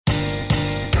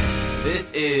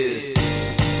This is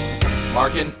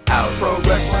Markin Out. Pro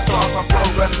Wrestling Talk by Pro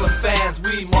Wrestling fans.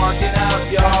 We marking out,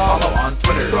 y'all. Follow on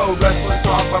Twitter. Pro Wrestling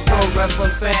Talk by Pro Wrestling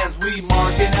fans. We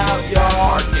marking out,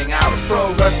 y'all. Marking Out.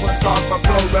 Pro Wrestling Talk by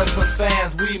Pro Wrestling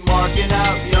fans. We marking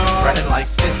out, y'all. Brennan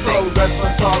likes fisting. Pro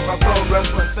Wrestling Talk by Pro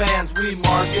Wrestling fans. We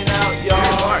marking out, y'all.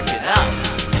 We're marking out.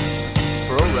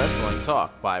 Pro Wrestling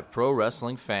Talk by Pro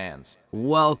Wrestling fans.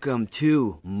 Welcome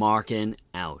to Markin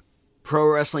Out, Pro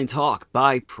Wrestling Talk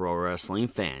by Pro Wrestling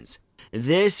fans.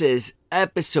 This is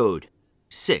episode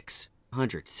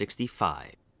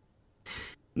 665.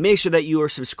 Make sure that you are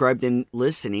subscribed and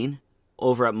listening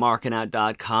over at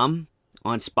markinout.com,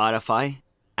 on Spotify,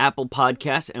 Apple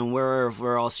Podcasts, and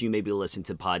wherever else you may be listening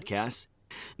to podcasts.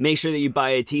 Make sure that you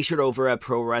buy a t-shirt over at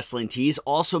Pro Wrestling Tees.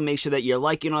 Also, make sure that you're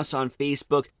liking us on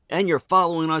Facebook and you're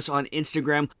following us on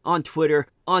Instagram, on Twitter,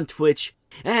 on Twitch,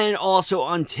 and also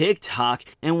on TikTok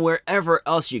and wherever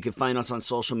else you can find us on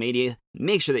social media.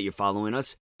 Make sure that you're following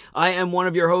us. I am one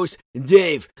of your hosts,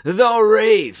 Dave the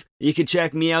Rave. You can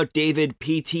check me out, David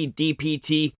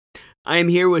PTDPT. I am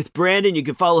here with Brandon. You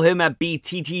can follow him at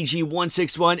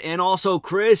BTTG161. And also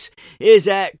Chris is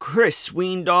at Chris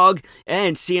Sweendog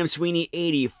and CM Sweeney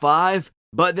 85.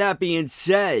 But that being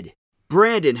said,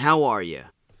 Brandon, how are you?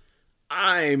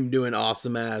 I'm doing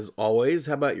awesome as always.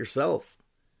 How about yourself?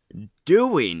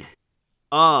 Doing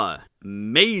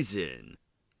amazing.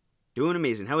 Doing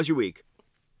amazing. How was your week?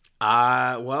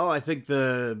 Well, I think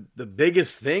the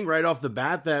biggest thing right off the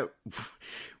bat that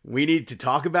we need to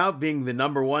talk about, being the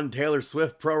number one Taylor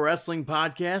Swift pro wrestling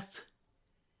podcast,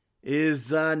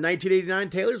 is 1989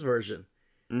 Taylor's version.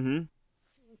 Mm-hmm.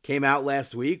 Came out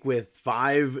last week with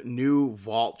 5 new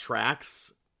vault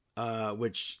tracks,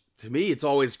 which to me, it's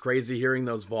always crazy hearing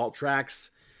those vault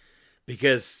tracks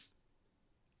because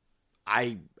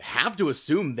I have to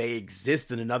assume they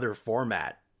exist in another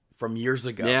format from years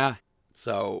ago. Yeah.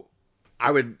 So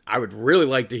I would really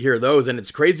like to hear those. And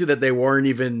it's crazy that they weren't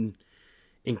even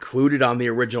included on the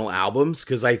original albums,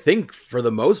 because I think for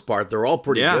the most part they're all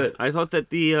pretty good. I thought that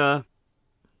the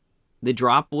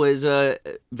drop was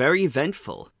very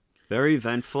eventful. Very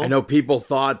eventful. I know people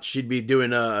thought she'd be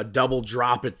doing a double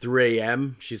drop at 3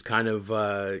 a.m. She's kind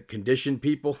of conditioned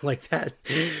people like that.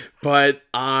 But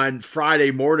on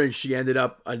Friday morning, she ended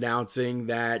up announcing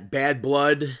that Bad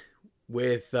Blood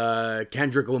with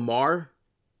Kendrick Lamar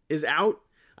is out.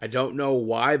 I don't know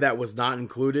why that was not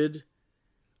included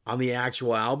on the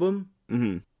actual album.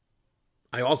 Mm-hmm.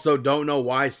 I also don't know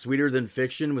why Sweeter Than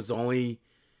Fiction was only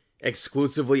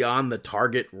exclusively on the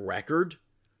Target record.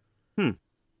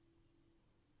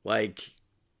 Like,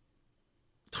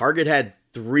 Target had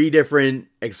 3 different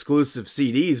exclusive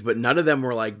CDs, but none of them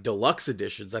were like deluxe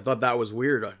editions. I thought that was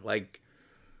weird. Like,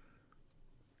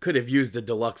 could have used a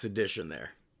deluxe edition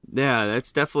there. Yeah,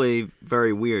 that's definitely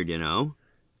very weird, you know?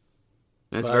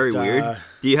 That's very weird.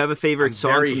 Do you have a favorite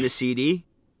song from the CD?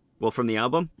 Well, from the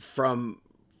album?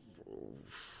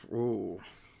 Ooh.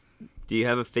 Do you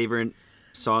have a favorite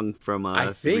song from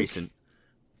recent?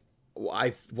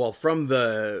 Well, from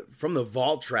the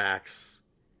vault tracks,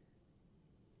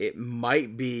 it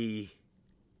might be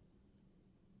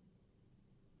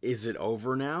Is It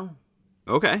Over Now?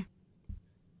 Okay.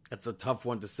 That's a tough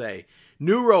one to say.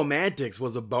 New Romantics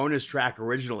was a bonus track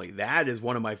originally. That is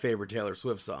one of my favorite Taylor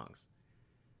Swift songs.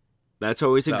 That's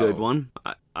always a good one.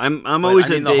 I'm always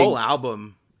a big... the whole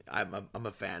album I'm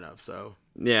a fan of, so.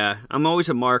 Yeah, I'm always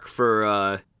a mark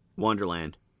for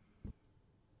Wonderland.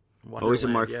 Always a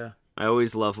mark. Yeah. I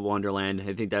always love Wonderland.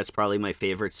 I think that's probably my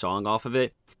favorite song off of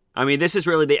it. I mean, this is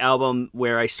really the album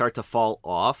where I start to fall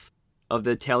off of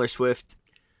the Taylor Swift.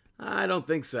 I don't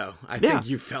think so. I think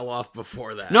you fell off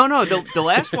before that. No. The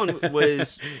last one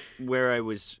was where I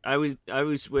was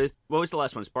with. What was the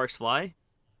last one? Sparks Fly.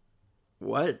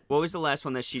 What? What was the last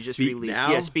one that she just Speak released?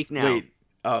 Now? Yeah, Speak Now. Wait.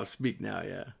 Oh, Speak Now.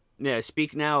 Yeah. Yeah,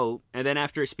 Speak Now, and then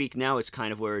after Speak Now is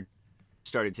kind of where it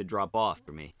started to drop off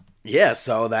for me. Yeah.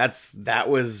 So that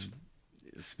was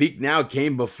Speak Now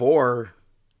came before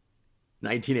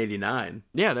 1989.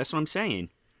 Yeah, that's what I'm saying.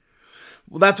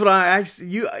 Well, that's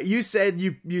what you said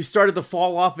you started to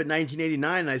fall off at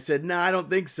 1989. And I said, no, I don't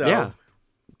think so. Yeah,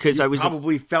 because I was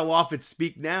probably fell off at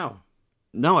Speak Now.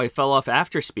 No, I fell off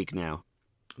after Speak Now.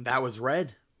 That was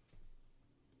Red.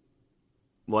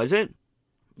 Was it?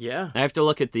 Yeah. I have to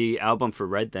look at the album for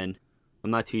Red then.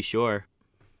 I'm not too sure.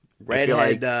 Red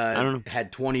had I don't know.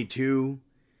 Had 22.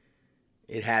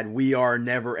 It had We Are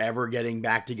Never Ever Getting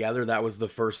Back Together. That was the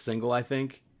first single, I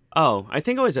think. Oh, I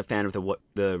think I was a fan of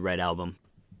the Red album.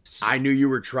 I Knew You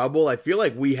Were Trouble. I feel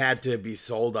like we had to be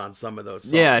sold on some of those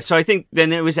songs. Yeah, so I think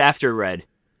then it was after Red.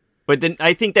 But then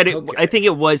I think that I think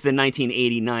it was the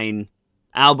 1989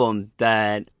 album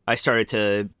that I started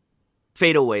to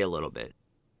fade away a little bit.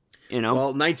 You know?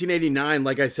 Well, 1989,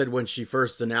 like I said when she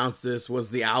first announced this, was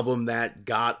the album that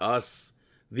got us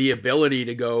the ability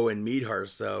to go and meet her.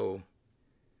 So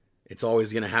it's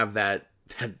always going to have that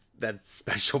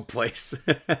special place.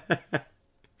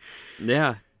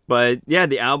 Yeah. But yeah,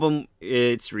 the album,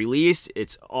 it's released.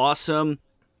 It's awesome.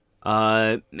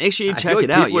 Make sure you check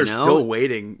it out. People are still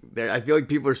waiting. I feel like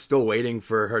people are still waiting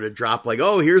for her to drop like,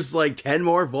 oh, here's like 10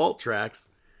 more Vault tracks.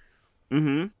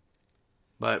 Mm-hmm.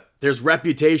 But there's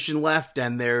Reputation left,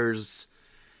 and there's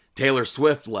Taylor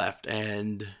Swift left,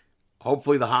 and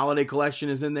hopefully the holiday collection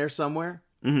is in there somewhere.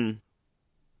 Mm-hmm.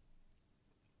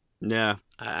 Yeah.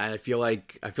 I feel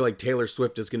like Taylor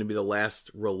Swift is going to be the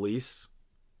last release.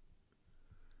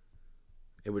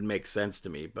 It would make sense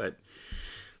to me, but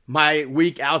my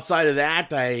week outside of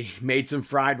that, I made some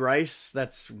fried rice.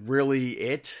 That's really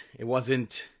it. It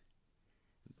wasn't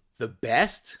the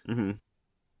best. Mm-hmm.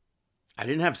 I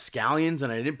didn't have scallions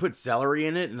and I didn't put celery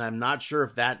in it, and I'm not sure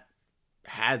if that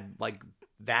had like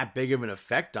that big of an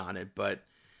effect on it, but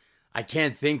I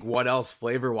can't think what else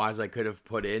flavor-wise I could have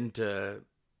put in to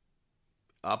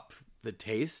up the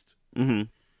taste. Mm-hmm.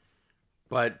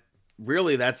 But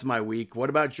really, that's my week. What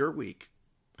about your week?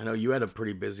 I know you had a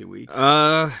pretty busy week.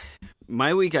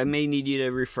 My week, I may need you to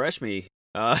refresh me.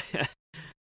 What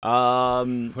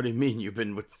do you mean? You've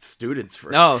been with students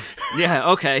for... Oh, yeah,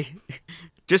 okay.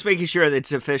 Just making sure that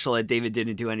it's official that David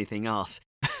didn't do anything else.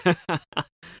 Yeah,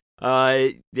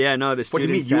 no, the students... What do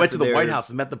you mean? You went to the White House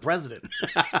and met the president.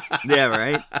 Yeah,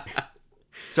 right?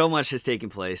 So much has taken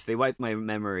place. They wiped my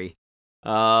memory.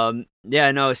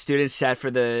 Yeah, no, students sat for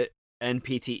the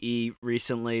NPTE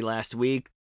recently last week.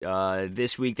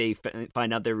 This week they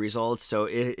find out their results, so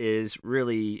it is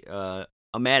really a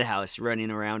madhouse running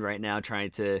around right now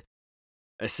trying to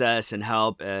assess and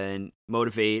help and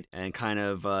motivate and kind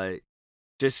of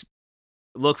just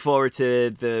look forward to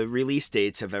the release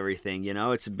dates of everything. You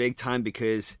know, it's a big time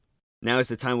because now is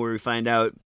the time where we find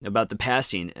out about the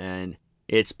passing, and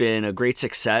it's been a great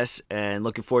success, and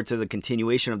looking forward to the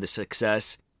continuation of the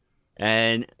success.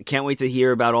 And can't wait to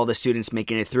hear about all the students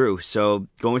making it through. So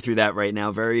going through that right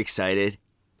now, very excited.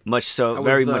 Much so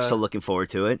looking forward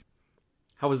to it.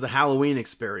 How was the Halloween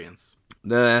experience?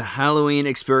 The Halloween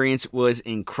experience was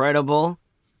incredible.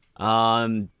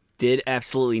 Did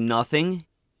absolutely nothing.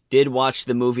 Did watch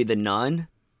the movie The Nun,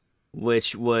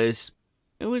 which was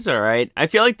all right. I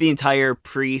feel like the entire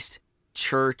priest,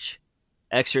 church,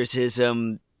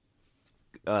 exorcism,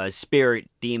 spirit,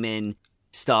 demon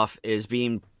stuff is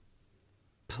being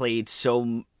played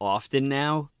so often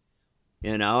now.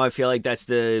 You know, I feel like that's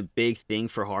the big thing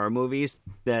for horror movies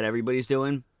that everybody's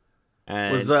doing.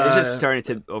 And it's just starting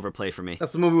to overplay for me.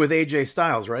 That's the movie with AJ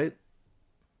Styles, right?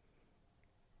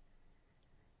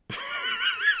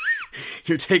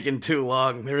 You're taking too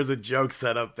long. There's a joke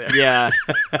set up there. Yeah.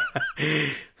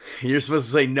 You're supposed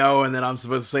to say no, and then I'm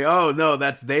supposed to say, oh, no,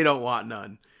 that's They Don't Want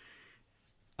None.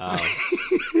 Oh.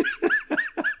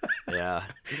 Yeah.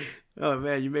 Oh,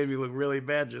 man, you made me look really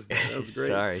bad just then. That was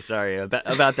great. Sorry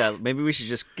about that. Maybe we should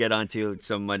just get on to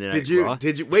some Monday Night Raw.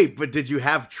 Did you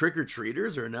have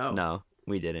trick-or-treaters or no? No,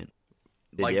 we didn't.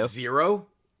 Did like you? 0?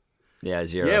 Yeah,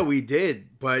 0. Yeah, we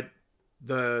did. But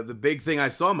the big thing I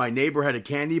saw, my neighbor had a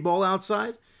candy bowl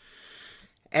outside.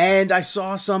 And I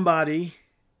saw somebody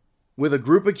with a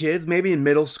group of kids, maybe in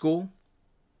middle school,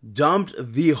 dumped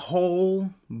the whole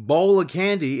bowl of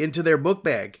candy into their book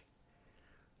bag.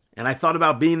 And I thought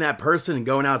about being that person and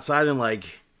going outside and like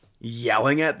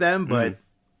yelling at them, but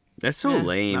that's so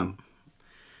lame. No.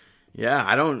 Yeah,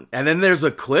 I don't. And then there's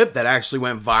a clip that actually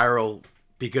went viral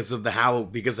because of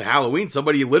Halloween.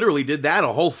 Somebody literally did that. A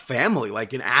whole family,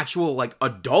 like an actual like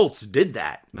adults, did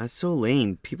that. That's so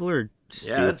lame. People are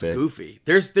stupid. Yeah, it's goofy.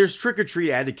 There's trick or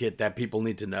treat etiquette that people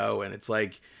need to know, and it's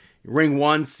like you ring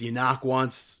once, you knock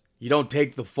once, you don't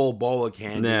take the full bowl of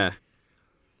candy. Yeah.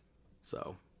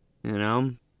 So, you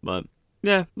know. But,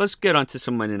 yeah, let's get on to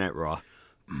some Monday Night Raw.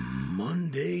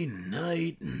 Monday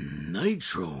Night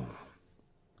Nitro.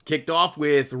 Kicked off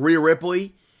with Rhea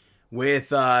Ripley, with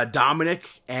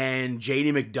Dominic and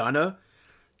JD McDonough.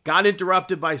 Got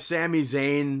interrupted by Sami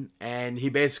Zayn, and he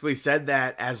basically said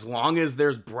that as long as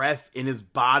there's breath in his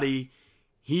body,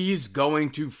 he's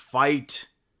going to fight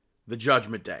the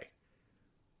Judgment Day.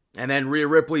 And then Rhea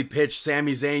Ripley pitched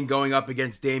Sami Zayn going up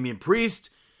against Damian Priest.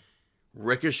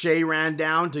 Ricochet ran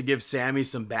down to give Sami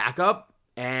some backup,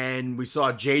 and we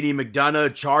saw JD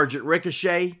McDonough charge at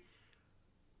Ricochet.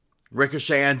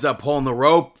 Ricochet ends up pulling the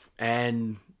rope,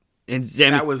 and Sami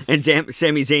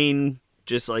Zayn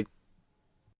just like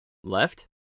left.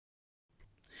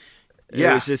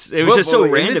 Yeah. It was just so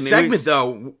random. In this segment,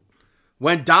 though,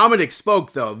 when Dominic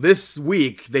spoke, though, this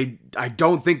week, I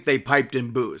don't think they piped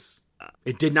in booze.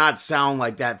 It did not sound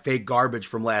like that fake garbage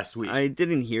from last week. I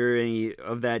didn't hear any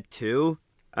of that, too.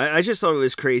 I just thought it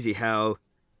was crazy how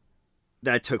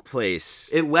that took place.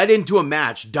 It led into a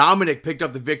match. Dominic picked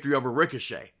up the victory over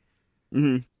Ricochet.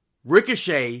 Mm-hmm.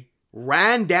 Ricochet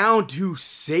ran down to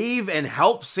save and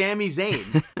help Sami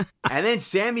Zayn. And then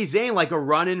Sami Zayn, like a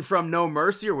run-in from No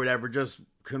Mercy or whatever, just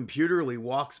computerly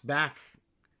walks back.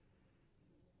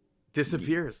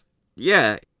 Disappears.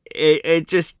 Yeah,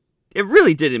 it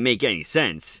really didn't make any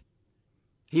sense.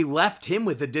 He left him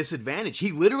with a disadvantage.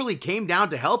 He literally came down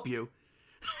to help you.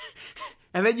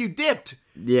 And then you dipped.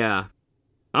 Yeah.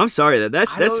 I'm sorry,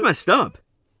 that's messed up.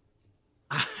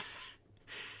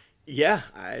 Yeah,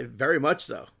 very much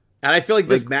so. And I feel like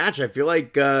this match,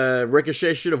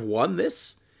 Ricochet should have won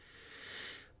this.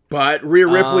 But Rhea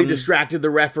Ripley distracted the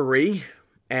referee,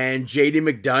 and JD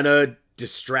McDonough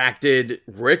distracted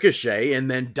Ricochet, and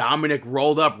then Dominic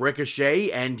rolled up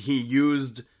Ricochet, and he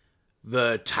used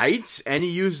the tights, and he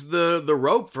used the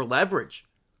rope for leverage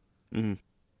to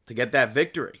get that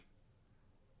victory.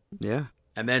 Yeah.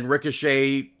 And then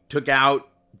Ricochet took out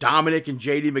Dominic and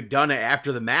JD McDonough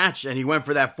after the match, and he went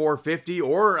for that 450,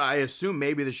 or I assume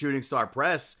maybe the Shooting Star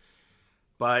Press.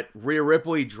 But Rhea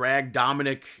Ripley dragged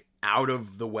Dominic out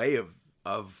of the way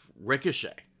of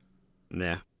Ricochet.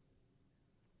 Yeah.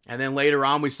 And then later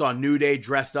on, we saw New Day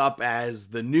dressed up as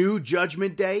the new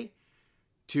Judgment Day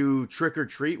to trick or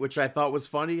treat, which I thought was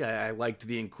funny. I liked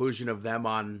the inclusion of them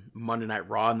on Monday Night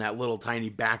Raw in that little tiny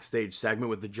backstage segment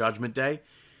with the Judgment Day,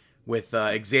 with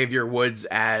Xavier Woods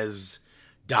as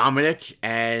Dominic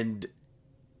and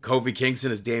Kofi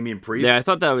Kingston as Damian Priest. Yeah, I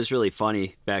thought that was really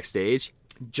funny backstage.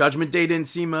 Judgment Day didn't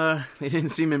seem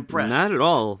impressed. Not at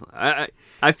all.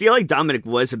 I feel like Dominic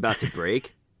was about to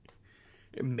break.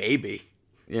 Maybe.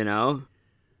 You know?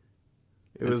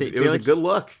 It was a good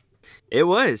look. It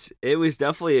was. It was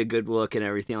definitely a good look and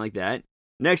everything like that.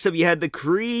 Next up, you had the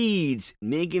Creeds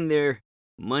making their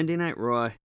Monday Night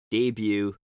Raw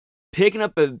debut, picking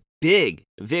up a big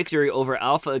victory over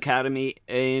Alpha Academy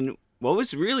in what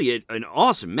was really an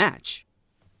awesome match.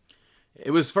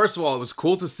 It was, first of all, it was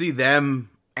cool to see them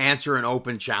answer an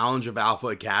open challenge of Alpha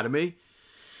Academy.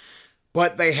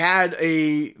 But they had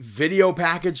a video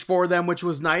package for them, which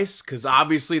was nice, because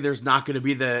obviously there's not going to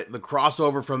be the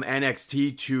crossover from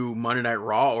NXT to Monday Night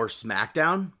Raw or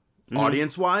SmackDown,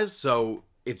 audience-wise. So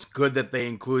it's good that they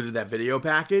included that video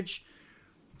package.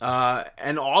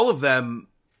 And all of them,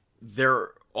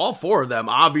 all four of them,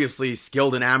 obviously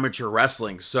skilled in amateur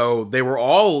wrestling. So they were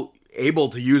all able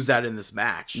to use that in this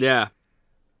match. Yeah.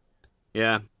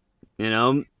 Yeah. You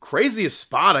know, craziest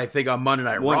spot I think on Monday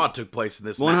Night Raw took place in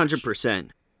this 100%.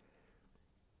 Match.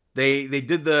 They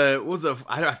did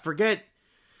I forget.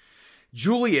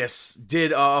 Julius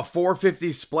did a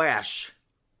 450 splash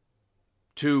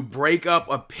to break up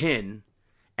a pin,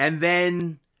 and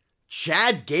then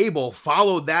Chad Gable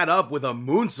followed that up with a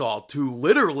moonsault to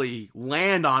literally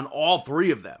land on all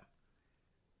three of them.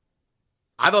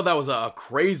 I thought that was a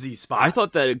crazy spot. I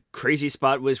thought that a crazy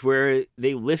spot was where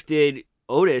they lifted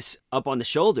Otis up on the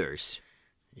shoulders.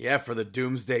 Yeah, for the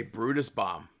Doomsday Brutus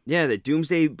Bomb. Yeah, the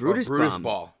Doomsday Brutus Bomb.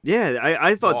 Ball. Yeah,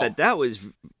 I thought that was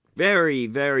very,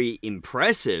 very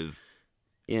impressive,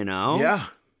 you know? Yeah.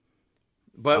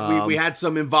 But we had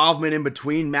some involvement in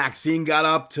between. Maxine got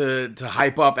up to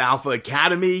hype up Alpha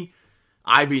Academy.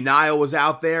 Ivy Nile was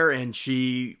out there, and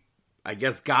she, I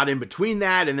guess, got in between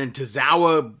that, and then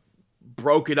Tozawa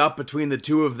broke it up between the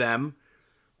two of them.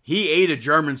 He ate a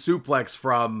German suplex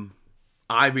from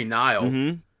Ivy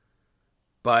Nile.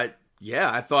 But yeah,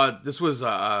 I thought this was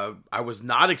I was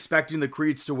not expecting the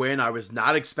Creeds to win. I was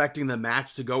not expecting the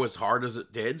match to go as hard as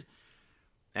it did,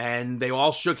 and they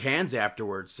all shook hands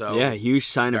afterwards. So yeah, huge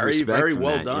sign of respect. Very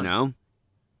well done. You know,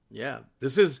 yeah,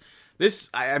 this.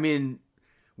 I mean,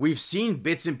 we've seen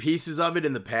bits and pieces of it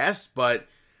in the past, but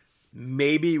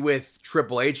maybe with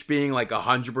Triple H being like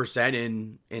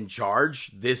 100% in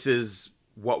charge, this is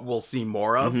what we'll see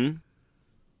more of.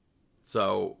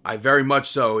 So I very much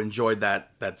so enjoyed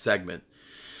that segment.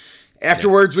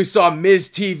 Afterwards, we saw Miz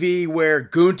TV where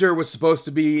Gunther was supposed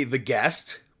to be the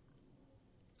guest.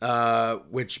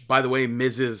 Which, by the way,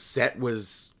 Miz's set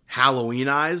was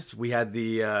Halloweenized. We had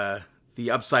the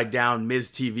upside down Miz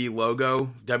TV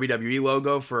logo, WWE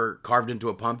logo carved into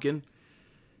a pumpkin.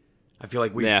 I feel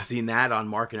like we've seen that on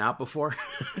Markin Out before.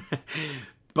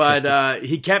 But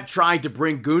he kept trying to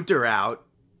bring Gunther out.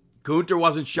 Gunther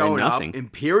wasn't showing up.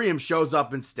 Imperium shows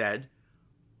up instead,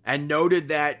 and noted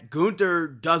that Gunther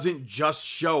doesn't just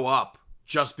show up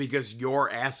just because you're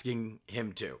asking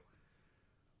him to.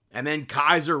 And then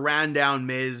Kaiser ran down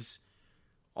Miz.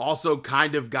 Also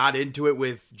kind of got into it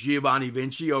with Giovanni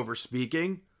Vinci over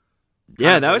speaking.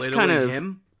 Yeah, that was kind of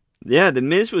him. Yeah, the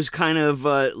Miz was kind of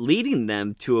leading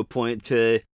them to a point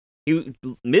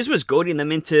Miz was goading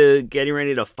them into getting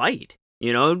ready to fight.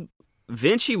 You know,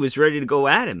 Vinci was ready to go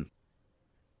at him.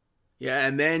 Yeah,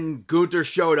 and then Gunther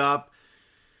showed up.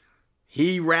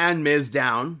 He ran Miz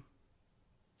down.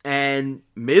 And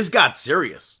Miz got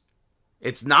serious.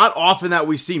 It's not often that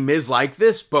we see Miz like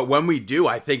this, but when we do,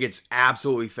 I think it's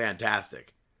absolutely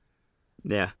fantastic.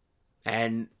 Yeah.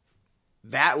 And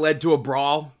that led to a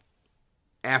brawl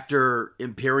after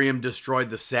Imperium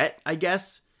destroyed the set, I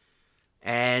guess.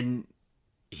 And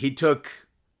he took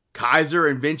Kaiser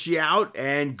and Vinci out,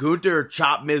 and Gunther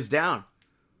chopped Miz down.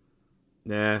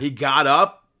 Yeah. He got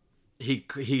up. He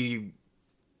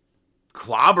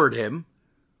clobbered him.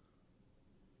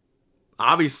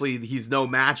 Obviously, he's no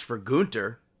match for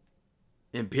Gunther.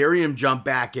 Imperium jumped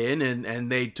back in,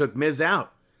 and they took Miz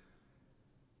out.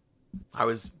 I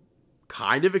was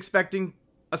kind of expecting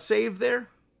a save there.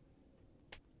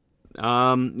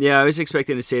 Yeah, I was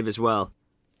expecting a save as well.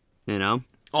 You know?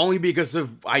 Only because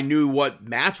I knew what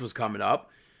match was coming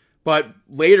up. But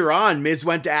later on, Miz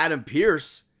went to Adam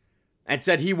Pearce and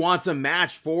said he wants a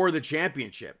match for the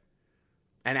championship.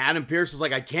 And Adam Pearce was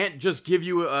like, I can't just give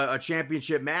you a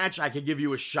championship match. I can give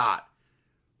you a shot.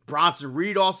 Bronson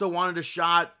Reed also wanted a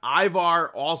shot.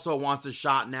 Ivar also wants a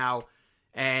shot now.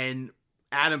 And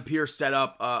Adam Pearce set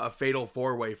up a fatal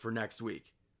four-way for next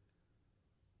week.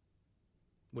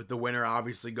 With the winner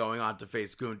obviously going on to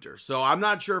face Gunther. So I'm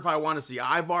not sure if I want to see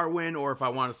Ivar win or if I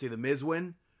want to see The Miz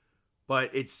win.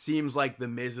 But it seems like The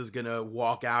Miz is going to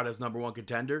walk out as number one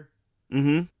contender.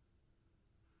 Mm-hmm.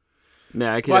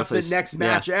 Yeah, but the next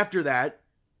match after that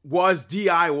was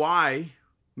DIY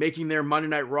making their Monday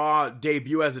Night Raw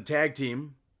debut as a tag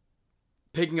team,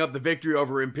 picking up the victory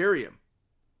over Imperium.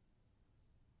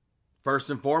 First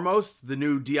and foremost, the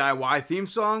new DIY theme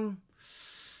song,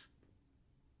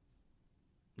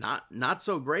 not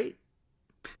so great.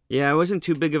 Yeah, I wasn't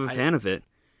too big of a fan of it.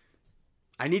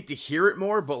 I need to hear it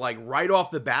more, but like right off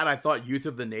the bat, I thought Youth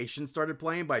of the Nation started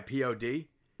playing by POD.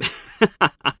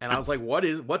 And I was like,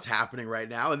 what's happening right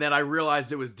now? And then I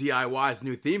realized it was DIY's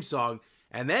new theme song.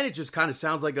 And then it just kind of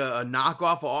sounds like a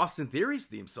knockoff of Austin Theory's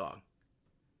theme song.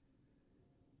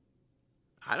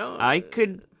 I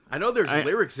know there's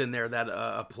lyrics in there that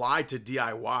apply to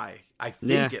DIY. I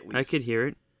think at least. I could hear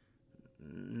it.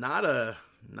 Not a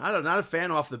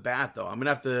fan off the bat, though. I'm going to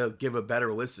have to give a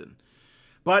better listen.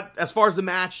 But as far as the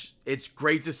match, it's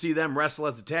great to see them wrestle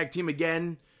as a tag team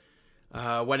again.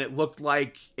 When it looked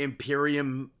like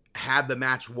Imperium had the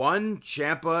match won,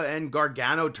 Ciampa and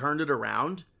Gargano turned it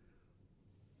around.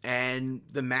 And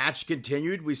the match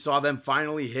continued. We saw them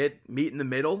finally meet in the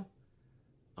middle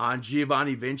on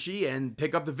Giovanni Vinci and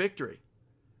pick up the victory.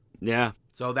 Yeah.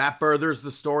 So that furthers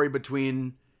the story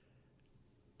between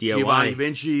DIY. Giovanni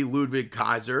Vinci, Ludwig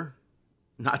Kaiser,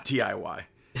 not DIY.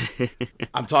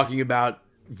 I'm talking about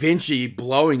Vinci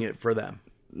blowing it for them.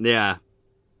 Yeah.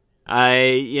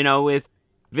 With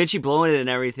Vinci blowing it and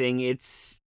everything,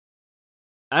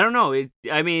 I don't know. I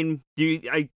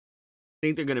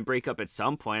think they're going to break up at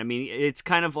some point. I mean, it's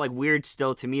kind of like weird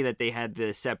still to me that they had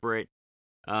the separate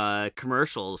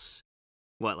commercials,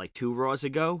 like 2 Raws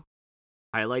ago,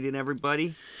 highlighting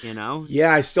everybody, you know?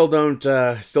 Yeah, I still don't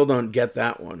get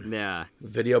that one. Yeah.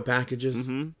 Video packages.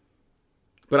 Mm-hmm.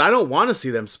 But I don't want to see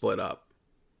them split up.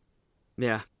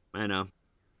 Yeah, I know.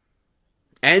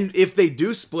 And if they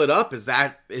do split up, is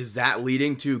that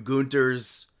leading to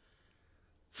Gunther's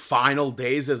final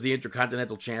days as the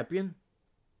Intercontinental Champion?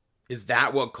 Is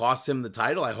that what costs him the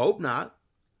title? I hope not.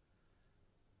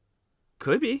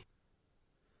 Could be.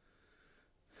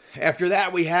 After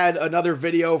that, we had another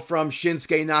video from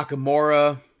Shinsuke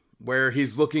Nakamura where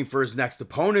he's looking for his next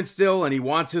opponent still, and he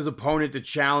wants his opponent to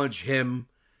challenge him.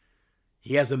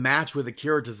 He has a match with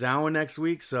Akira Tozawa next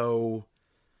week, so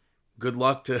good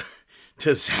luck to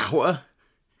Tozawa.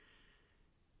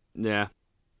 Yeah.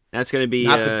 That's going to be...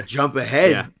 Not to jump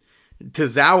ahead. Yeah.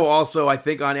 Tozawa also, I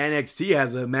think, on NXT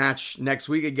has a match next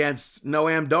week against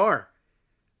Noam Dar.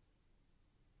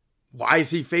 Why is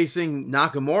he facing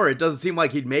Nakamura? It doesn't seem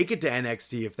like he'd make it to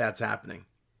NXT if that's happening.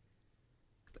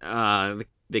 The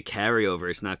carryover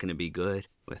is not going to be good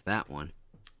with that one.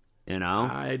 You know?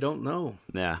 I don't know.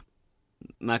 Yeah.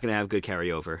 Not going to have good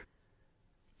carryover.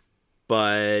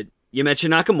 But you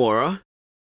mentioned Nakamura.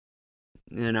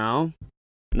 You know?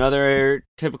 Another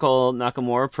typical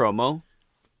Nakamura promo.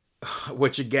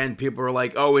 Which, again, people are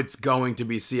like, oh, it's going to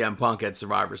be CM Punk at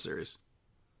Survivor Series.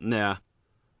 Yeah.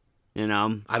 You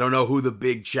know? I don't know who the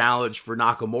big challenge for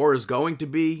Nakamura is going to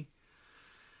be.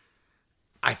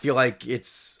 I feel like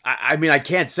it's, I mean, I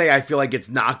can't say I feel like it's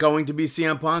not going to be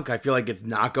CM Punk. I feel like it's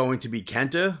not going to be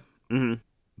Kenta. Mm-hmm.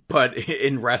 But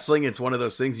in wrestling, it's one of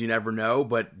those things you never know.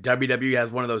 But WWE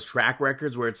has one of those track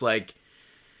records where it's like,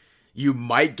 you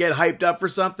might get hyped up for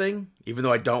something, even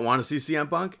though I don't want to see CM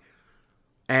Punk.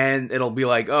 And it'll be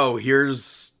like, oh,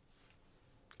 here's,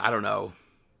 I don't know,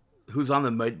 who's on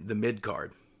the mid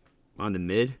card? On the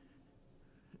mid?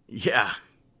 Yeah.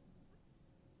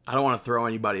 I don't want to throw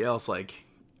anybody else like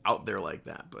out there like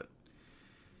that, but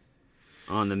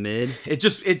on the mid,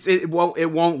 it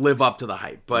won't live up to the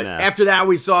hype. But after that,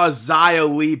 we saw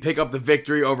Xia Li pick up the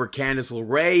victory over Candice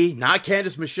LeRae, not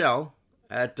Candice Michelle.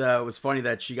 That was funny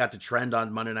that she got to trend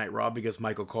on Monday Night Raw because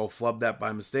Michael Cole flubbed that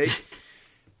by mistake.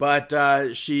 But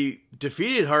she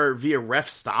defeated her via ref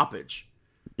stoppage.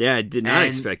 Yeah, I did not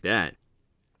expect that.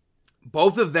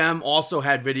 Both of them also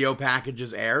had video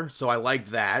packages air, so I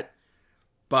liked that.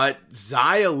 But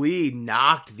Xia Li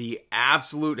knocked the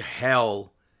absolute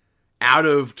hell out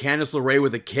of Candice LeRae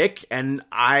with a kick, and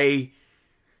I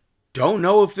don't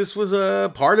know if this was a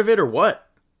part of it or what.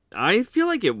 I feel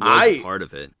like it was part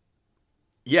of it.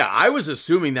 Yeah, I was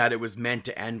assuming that it was meant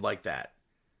to end like that.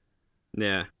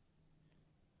 Yeah.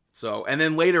 So, and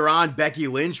then later on, Becky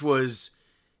Lynch was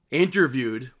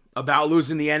interviewed about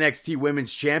losing the NXT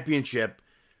Women's Championship,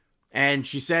 and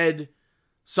she said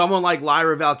someone like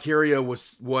Lyra Valkyria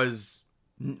was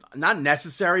not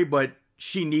necessary, but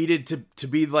she needed to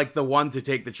be like the one to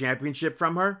take the championship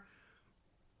from her.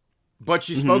 But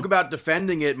she spoke about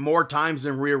defending it more times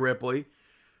than Rhea Ripley.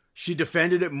 She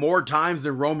defended it more times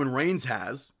than Roman Reigns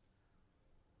has.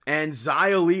 And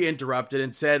Xia Li interrupted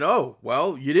and said, oh,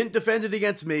 well, you didn't defend it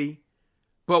against me,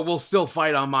 but we'll still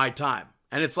fight on my time.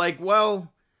 And it's like,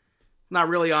 well, not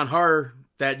really on her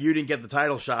that you didn't get the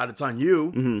title shot. It's on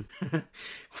you.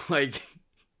 Like,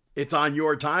 it's on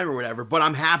your time or whatever. But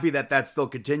I'm happy that still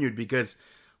continued because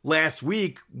last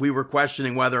week we were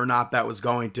questioning whether or not that was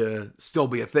going to still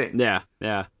be a thing. Yeah,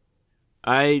 yeah.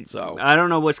 I don't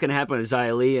know what's going to happen with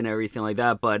Xia Li and everything like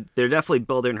that, but they're definitely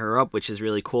building her up, which is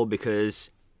really cool because,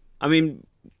 I mean,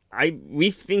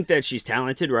 we think that she's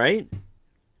talented, right?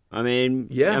 I mean,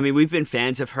 yeah. I mean, we've been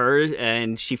fans of hers,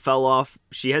 and she fell off.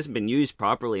 She hasn't been used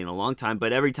properly in a long time,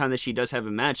 but every time that she does have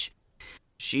a match,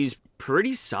 she's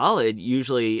pretty solid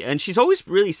usually, and she's always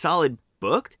really solid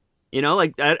booked. You know,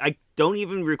 like I don't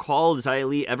even recall Xia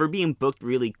Li ever being booked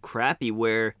really crappy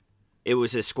where it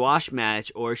was a squash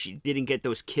match or she didn't get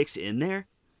those kicks in there.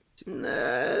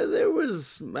 There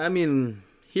was, I mean,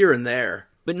 here and there,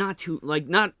 but not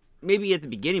maybe at the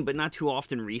beginning, but not too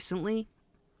often recently.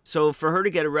 So for her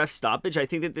to get a ref stoppage, I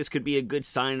think that this could be a good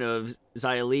sign of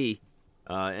Xia Li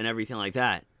and everything like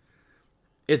that.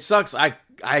 It sucks.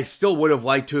 I still would have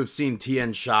liked to have seen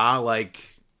Tian Sha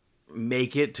like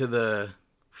make it to the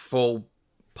full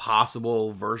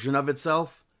possible version of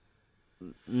itself.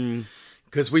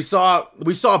 Because we saw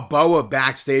Boa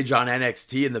backstage on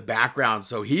NXT in the background,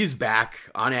 so he's back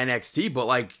on NXT. But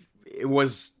like it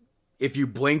was, if you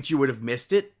blinked, you would have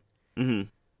missed it. Mm-hmm.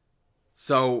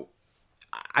 So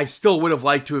I still would have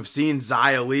liked to have seen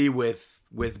Xia Li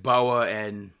with Boa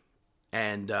and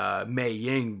Mei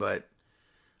Ying, but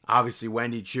obviously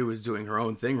Wendy Chu is doing her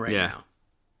own thing right now.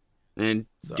 And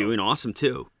doing awesome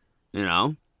too, you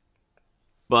know?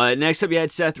 But next up you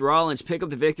had Seth Rollins pick up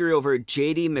the victory over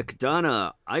JD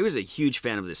McDonough. I was a huge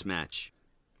fan of this match.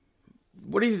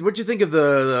 What'd you think of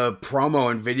the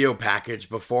promo and video package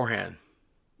beforehand?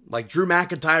 Like Drew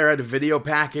McIntyre had a video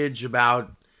package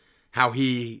about how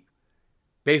he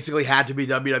basically had to be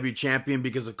WWE champion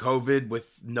because of COVID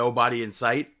with nobody in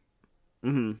sight.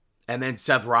 Mm-hmm. And then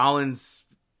Seth Rollins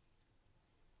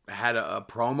had a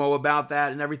promo about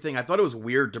that and everything. I thought it was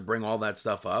weird to bring all that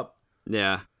stuff up.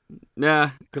 Yeah.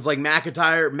 Yeah. Because like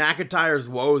McIntyre's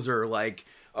woes are like,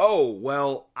 oh,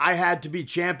 well, I had to be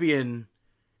champion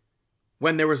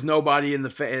when there was nobody in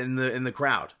the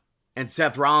crowd. And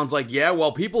Seth Rollins like, yeah,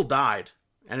 well, people died.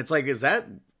 And it's like, is that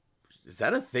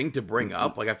a thing to bring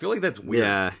up? Like, I feel like that's weird.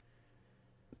 Yeah.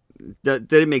 That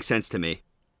didn't make sense to me.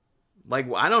 Like,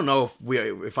 I don't know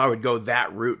if I would go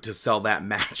that route to sell that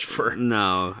match for.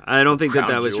 No, I don't think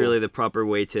that was really the proper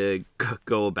way to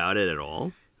go about it at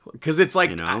all. Because it's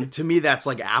like, to me, that's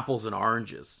like apples and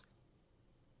oranges.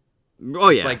 Oh,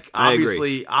 yeah. It's like,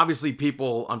 obviously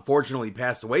people unfortunately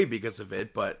passed away because of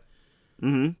it, but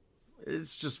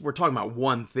it's just, we're talking about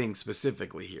one thing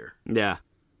specifically here. Yeah.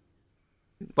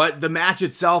 But the match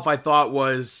itself, I thought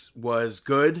was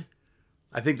good.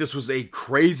 I think this was a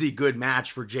crazy good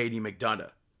match for JD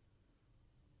McDonough.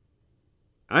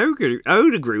 I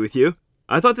would agree with you.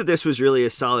 I thought that this was really a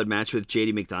solid match with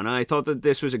JD McDonough. I thought that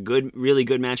this was a really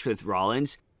good match with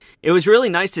Rollins. it was really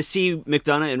nice to see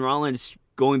McDonough and Rollins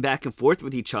going back and forth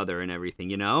with each other and everything,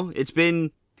 you know?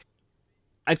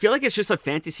 I feel like it's just a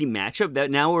fantasy matchup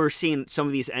that now we're seeing some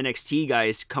of these NXT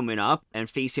guys coming up and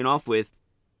facing off with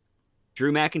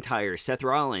Drew McIntyre, Seth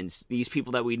Rollins, these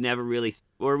people that we never really,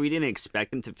 or we didn't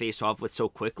expect them to face off with so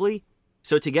quickly.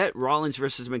 So to get Rollins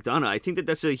versus McDonough, I think that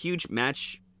that's a huge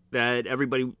match that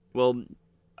everybody,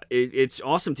 it's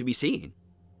awesome to be seeing.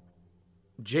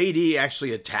 JD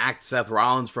actually attacked Seth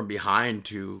Rollins from behind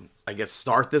to, I guess,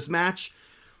 start this match.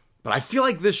 But I feel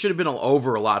like this should have been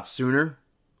over a lot sooner.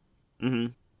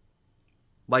 Mm-hmm.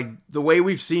 Like, the way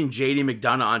we've seen JD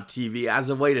McDonough on TV, as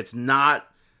of late, it's not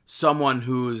someone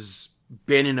who's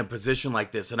been in a position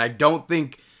like this. And I don't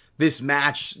think this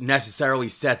match necessarily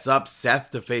sets up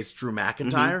Seth to face Drew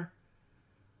McIntyre. Mm-hmm.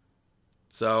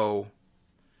 So,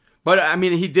 but I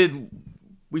mean,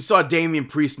 we saw Damian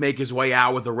Priest make his way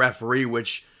out with the referee,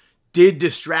 which did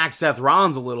distract Seth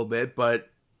Rollins a little bit, but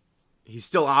he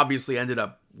still obviously ended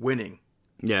up winning.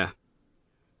 Yeah.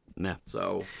 Yeah.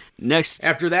 So next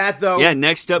after that, though,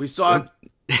 next up we saw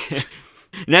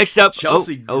next up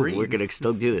Chelsea Green. We're gonna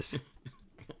still do this.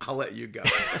 I'll let you go.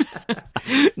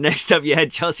 Next up, you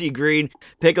had Chelsea Green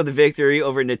pick up the victory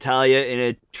over Natalya in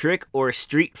a trick or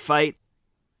street fight.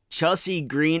 Chelsea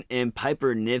Green and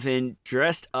Piper Niven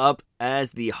dressed up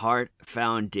as the Hart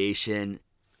Foundation.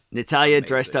 Natalya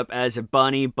dressed up as a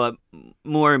bunny, but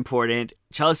more important,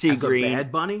 Chelsea Green as a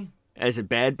bad bunny? As a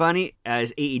bad bunny,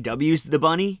 as AEW's the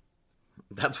bunny.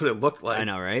 That's what it looked like. I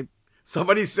know, right?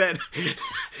 Somebody said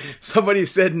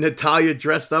Natalya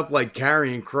dressed up like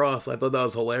Karrion Kross. I thought that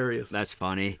was hilarious. That's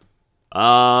funny.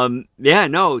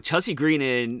 Chelsea Green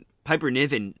and Piper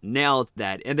Niven nailed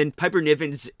that. And then Piper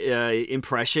Niven's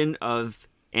impression of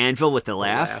Anvil with the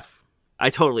laugh. I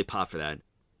totally popped for that.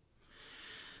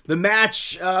 The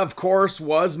match, of course,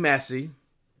 was messy,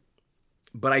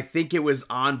 but I think it was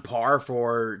on par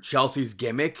for Chelsea's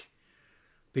gimmick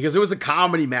because it was a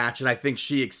comedy match, and I think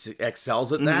she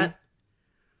excels at that.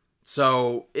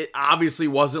 So it obviously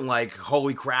wasn't like,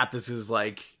 holy crap, this is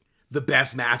like the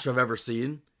best match I've ever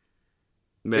seen.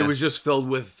 Yeah. It was just filled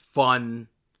with fun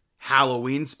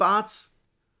Halloween spots.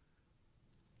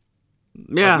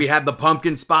 Yeah. Like we had the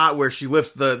pumpkin spot where she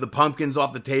lifts the pumpkins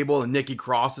off the table and Nikki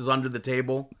Cross is under the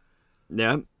table.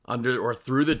 Yeah.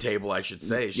 Through the table, I should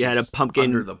say. She's had a pumpkin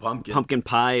under the pumpkin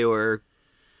pie or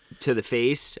to the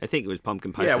face. I think it was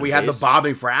pumpkin pie. Yeah, we had the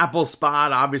bobbing for apple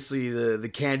spot. Obviously, the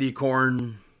candy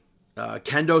corn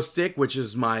kendo stick, which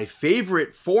is my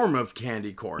favorite form of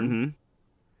candy corn. Mm-hmm.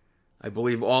 I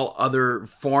believe all other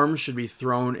forms should be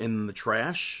thrown in the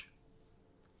trash.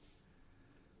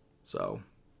 So,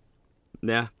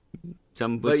 yeah,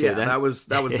 some would say that. That was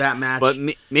that match. But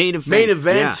main event.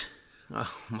 Yeah.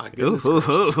 Oh my goodness.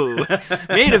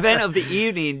 Main event of the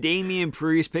evening. Damian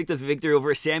Priest picked up the victory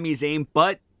over Sami Zayn,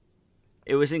 but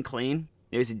it wasn't clean.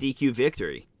 It was a DQ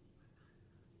victory.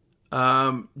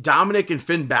 Dominic and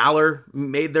Finn Balor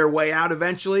made their way out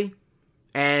eventually.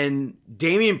 And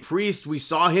Damian Priest, we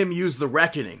saw him use the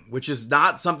Reckoning, which is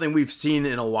not something we've seen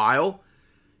in a while.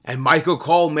 And Michael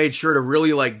Cole made sure to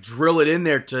really like drill it in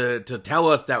there to tell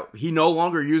us that he no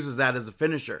longer uses that as a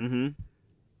finisher. Mm-hmm.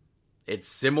 It's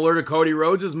similar to Cody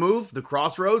Rhodes' move, the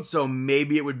Crossroads, so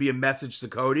maybe it would be a message to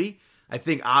Cody. I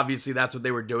think obviously that's what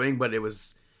they were doing, but they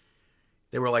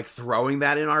were like throwing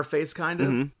that in our face kind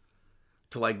of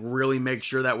to like really make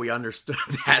sure that we understood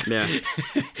that. Yeah.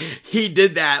 He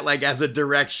did that like as a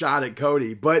direct shot at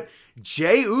Cody. But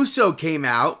Jey Uso came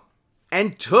out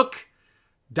and took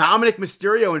Dominic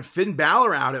Mysterio and Finn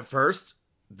Balor out at first.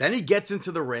 Then he gets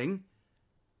into the ring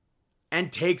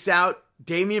and takes out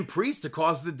Damian Priest to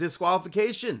cause the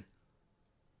disqualification.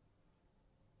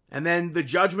 And then the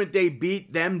Judgment Day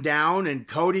beat them down and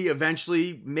Cody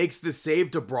eventually makes the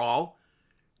save to brawl.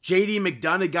 JD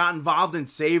McDonough got involved and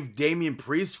saved Damian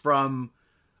Priest from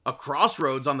a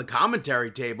Crossroads on the commentary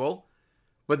table.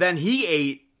 But then he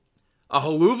ate a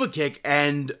haluva kick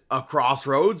and a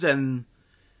Crossroads, and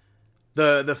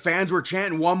the fans were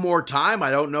chanting one more time.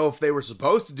 I don't know if they were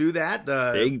supposed to do that.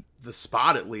 The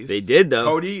spot, at least. They did, though.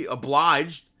 Cody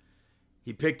obliged.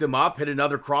 He picked him up, hit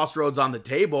another Crossroads on the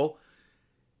table.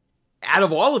 Out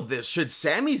of all of this, should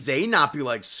Sami Zayn not be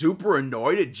like super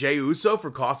annoyed at Jey Uso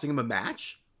for costing him a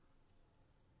match?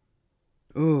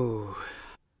 Ooh.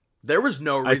 There was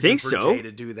no reason for Jey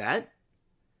to do that.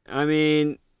 I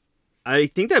mean, I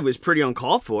think that was pretty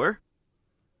uncalled for.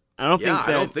 I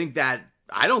don't think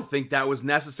that was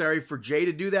necessary for Jey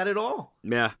to do that at all.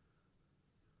 Yeah.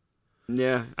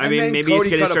 Yeah. I mean, maybe he's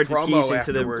going to start to tease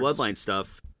into the bloodline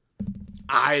stuff.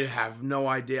 I have no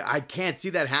idea. I can't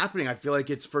see that happening. I feel like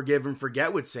it's forgive and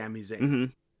forget with Sami Zayn. Mm-hmm.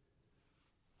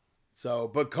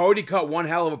 So, but Cody cut one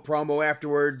hell of a promo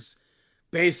afterwards,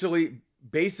 basically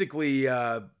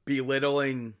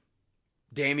belittling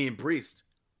Damian Priest.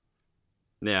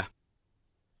 Yeah.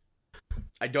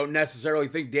 I don't necessarily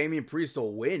think Damian Priest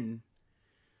will win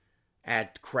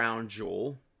at Crown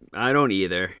Jewel. I don't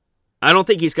either. I don't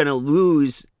think he's going to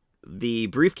lose the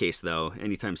briefcase, though,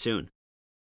 anytime soon.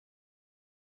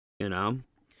 You know?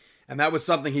 And that was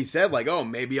something he said, like, oh,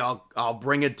 maybe I'll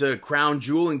bring it to Crown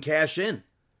Jewel and cash in.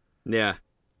 Yeah.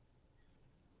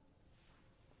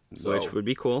 So, which would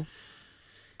be cool.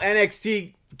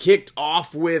 NXT kicked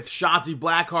off with Shotzi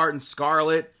Blackheart and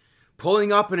Scarlett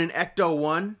pulling up in an Ecto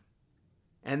 1.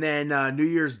 And then New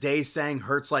Year's Day sang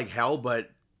Hurts Like Hell, but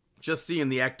just seeing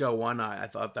the Ecto 1, I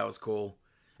thought that was cool.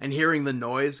 And hearing the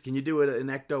noise, can you do an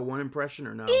Ecto 1 impression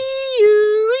or no?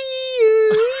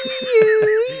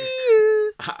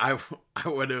 I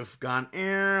would have gone.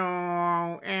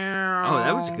 Oh,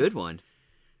 that was a good one.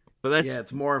 But that's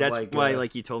it's more of that's like why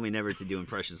like you told me never to do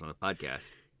impressions on a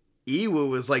podcast. Ewa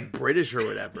was like British or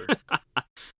whatever.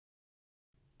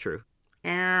 True.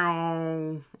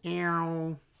 Yeah.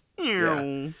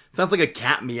 Sounds like a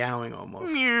cat meowing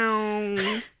almost.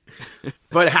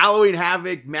 But Halloween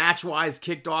Havoc match-wise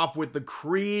kicked off with the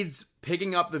Creeds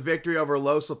picking up the victory over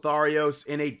Los Lotharios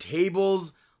in a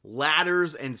tables,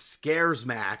 ladders, and scares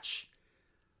match.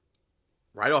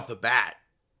 Right off the bat,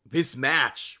 this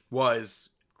match was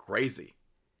crazy.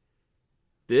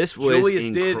 This was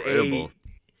Julius incredible.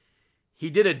 He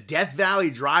did a Death Valley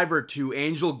driver to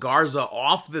Angel Garza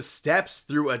off the steps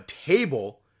through a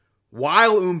table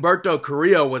while Humberto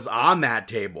Carrillo was on that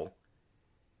table.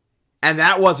 And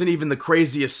that wasn't even the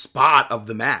craziest spot of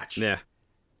the match. Yeah.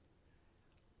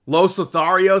 Los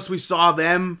Lotharios, we saw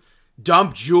them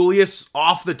dump Julius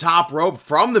off the top rope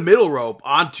from the middle rope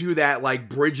onto that like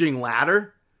bridging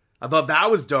ladder. I thought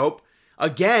that was dope.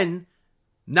 Again,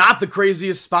 not the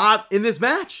craziest spot in this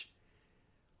match.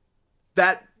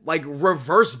 That like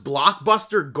reverse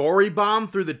blockbuster gory bomb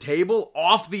through the table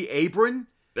off the apron.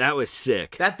 That was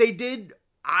sick. That they did.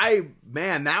 I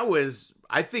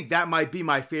think that might be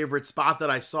my favorite spot that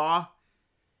I saw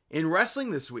in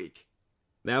wrestling this week.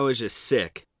 That was just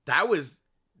sick. That was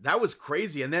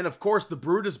crazy. And then, of course, the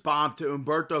Brutus bomb to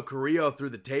Humberto Carrillo through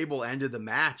the table ended the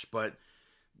match, but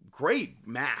great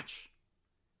match.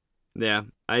 Yeah,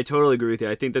 I totally agree with you.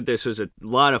 I think that this was a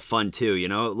lot of fun, too, you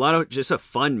know? Just a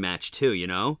fun match, too, you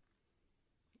know?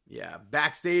 Yeah,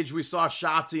 backstage, we saw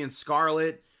Shotzi and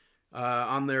Scarlett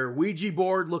on their Ouija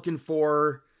board looking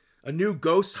for a new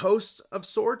ghost host of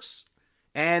sorts.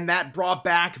 And that brought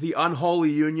back the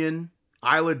Unholy Union,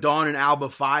 Isla Dawn and Alba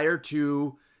Fire,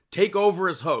 to take over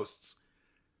as hosts.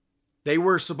 They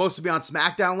were supposed to be on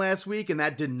SmackDown last week, and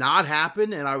that did not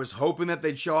happen. And I was hoping that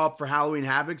they'd show up for Halloween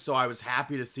Havoc, so I was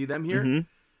happy to see them here. Mm-hmm.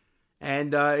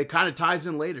 And it kind of ties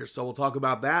in later, so we'll talk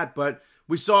about that. But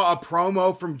we saw a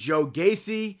promo from Joe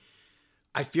Gacy.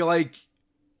 I feel like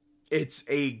it's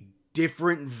a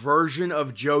different version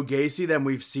of Joe Gacy than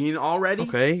we've seen already.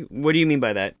 Okay, what do you mean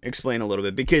by that? Explain a little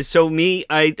bit. Because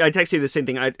I texted you the same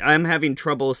thing. I'm having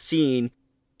trouble seeing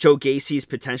Joe Gacy's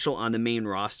potential on the main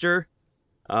roster.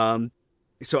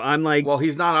 So I'm like, well,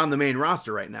 he's not on the main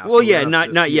roster right now. Well, so yeah,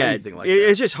 not yet. Like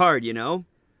it's just hard, you know.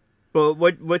 But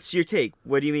what's your take?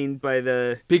 What do you mean by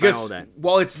by all that?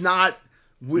 Well, it's not.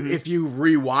 If you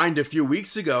rewind a few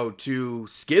weeks ago to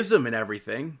Schism and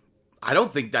everything, I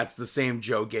don't think that's the same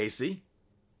Joe Gacy.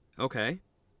 Okay.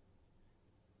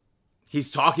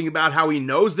 He's talking about how he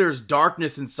knows there's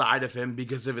darkness inside of him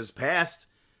because of his past,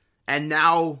 and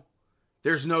now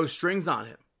there's no strings on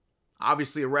him.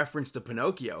 Obviously a reference to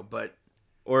Pinocchio, but...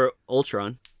 Or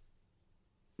Ultron.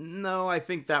 No, I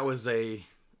think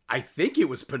it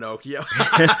was Pinocchio.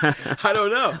 I don't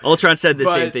know. Ultron said the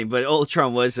same thing, but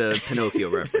Ultron was a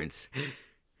Pinocchio reference.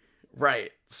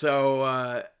 Right.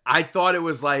 So, I thought it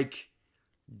was like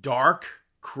dark,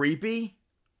 creepy.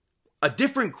 A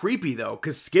different creepy, though,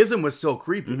 because Schism was still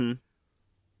creepy. Mm-hmm.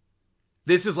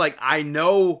 This is like, I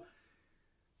don't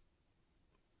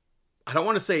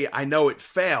want to say I know it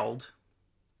failed.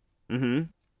 Mm-hmm.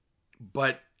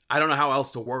 But I don't know how else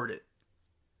to word it.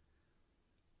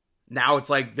 Now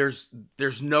it's like there's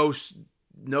no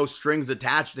strings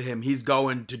attached to him. He's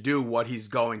going to do what he's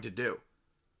going to do.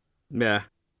 Yeah.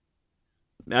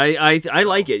 I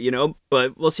like it, you know,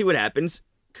 but we'll see what happens.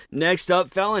 Next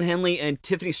up, Fallon Henley and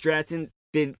Tiffany Stratton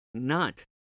did not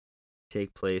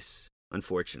take place,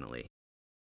 unfortunately.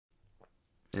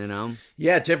 You know?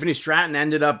 Yeah, Tiffany Stratton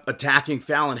ended up attacking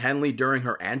Fallon Henley during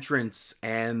her entrance,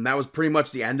 and that was pretty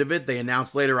much the end of it. They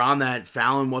announced later on that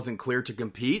Fallon wasn't clear to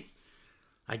compete.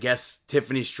 I guess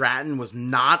Tiffany Stratton was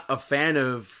not a fan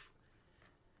of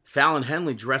Fallon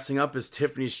Henley dressing up as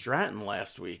Tiffany Stratton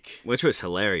last week. Which was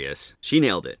hilarious. She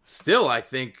nailed it. Still, I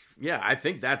think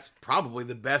that's probably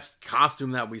the best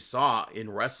costume that we saw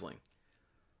in wrestling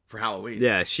for Halloween.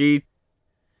 Yeah, she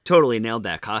totally nailed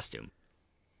that costume.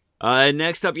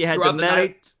 Next up, you had Throughout the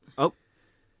night. Oh,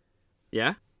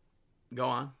 yeah? Go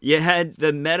on. You had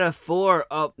the Metaphor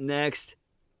up next,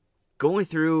 going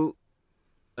through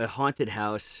a haunted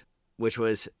house, which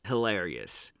was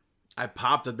hilarious. I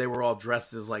popped that they were all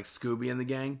dressed as like Scooby and the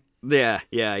gang. Yeah.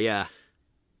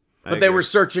 But they were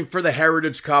searching for the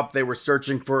Heritage Cup. They were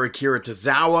searching for Akira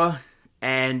Tozawa.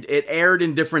 And it aired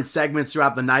in different segments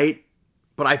throughout the night.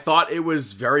 But I thought it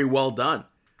was very well done.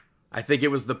 I think it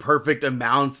was the perfect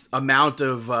amount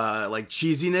of like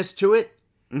cheesiness to it.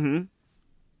 Mm-hmm.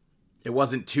 It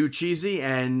wasn't too cheesy.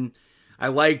 And I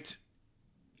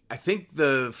think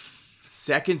the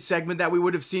second segment that we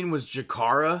would have seen was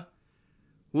Jakara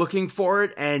looking for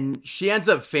it, and she ends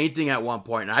up fainting at one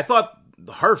point. And I thought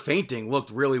her fainting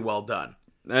looked really well done.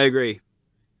 I agree.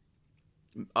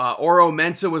 Oro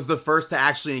Mensah was the first to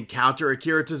actually encounter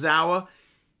Akira Tozawa.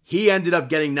 He ended up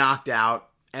getting knocked out,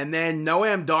 and then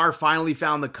Noam Dar finally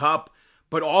found the cup,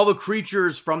 but all the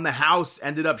creatures from the house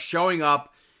ended up showing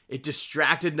up. It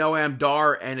distracted Noam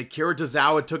Dar, and Akira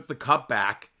Tozawa took the cup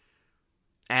back,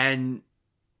 and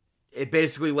it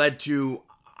basically led to,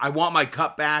 I want my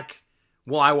cup back.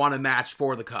 Well, I want a match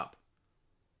for the cup.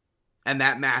 And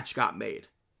that match got made.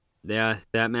 Yeah,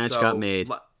 that match got made.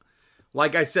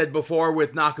 Like I said before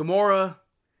with Nakamura,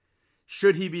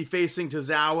 should he be facing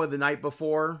Tozawa the night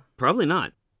before? Probably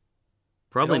not.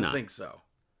 I don't think so.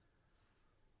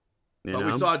 But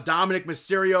we saw Dominic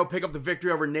Mysterio pick up the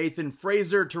victory over Nathan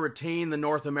Frazer to retain the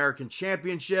North American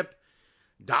Championship.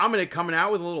 Dominic coming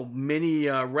out with a little mini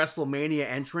WrestleMania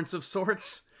entrance of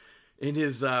sorts in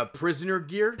his prisoner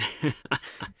gear.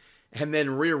 And then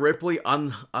Rhea Ripley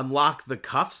unlocked the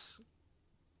cuffs.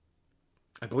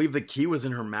 I believe the key was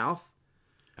in her mouth.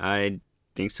 I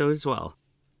think so as well.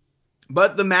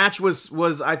 But the match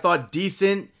was I thought,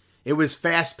 decent. It was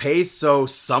fast-paced, so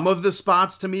some of the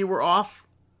spots to me were off.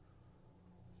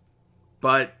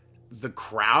 But the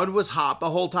crowd was hot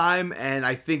the whole time, and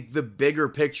I think the bigger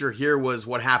picture here was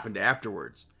what happened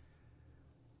afterwards.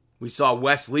 We saw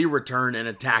Wes Lee return and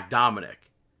attack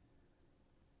Dominic.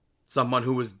 Someone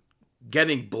who was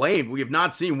getting blamed. We have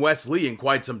not seen Wes Lee in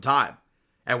quite some time.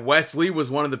 And Wes Lee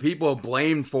was one of the people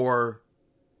blamed for,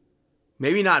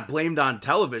 maybe not blamed on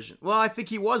television. Well, I think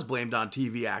he was blamed on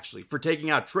TV, actually, for taking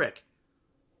out Trick.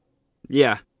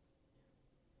 Yeah.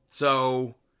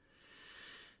 So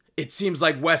it seems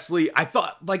like Wes Lee, I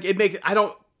thought, like,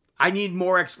 I need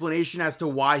more explanation as to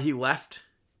why he left.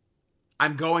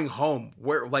 I'm going home.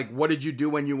 What did you do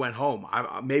when you went home?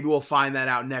 Maybe we'll find that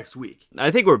out next week.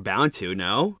 I think we're bound to,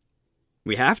 no?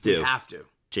 We have to. We have to.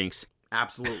 Jinx.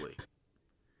 Absolutely.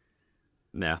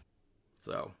 Yeah.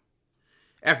 So,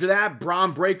 after that,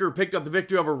 Braun Breaker picked up the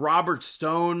victory over Robert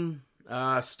Stone.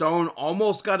 Stone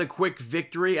almost got a quick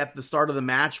victory at the start of the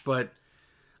match, but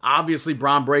obviously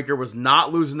Braun Breaker was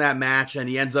not losing that match, and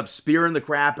he ends up spearing the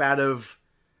crap out of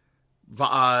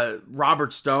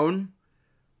Robert Stone.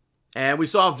 And we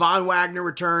saw Von Wagner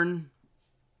return.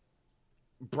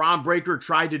 Braun Breaker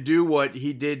tried to do what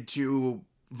he did to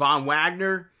Von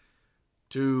Wagner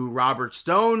to Robert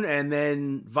Stone, and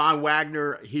then Von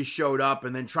Wagner, he showed up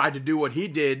and then tried to do what he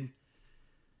did,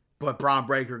 but Braun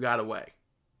Breaker got away.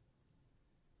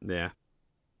 Yeah.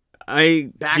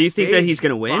 Do you think that he's going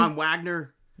to win? Von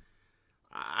Wagner,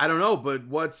 I don't know, but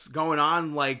what's going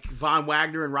on, like Von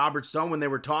Wagner and Robert Stone, when they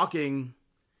were talking,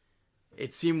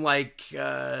 it seemed like he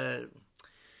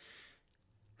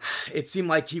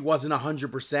wasn't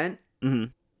 100%. Mm-hmm.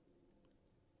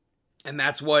 And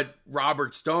that's what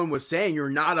Robert Stone was saying. You're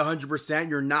not 100%.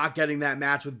 You're not getting that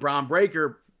match with Braun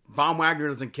Breaker. Von Wagner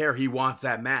doesn't care. He wants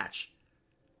that match.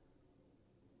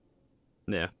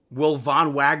 Yeah. Will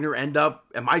Von Wagner end up...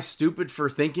 Am I stupid for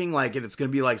thinking like it's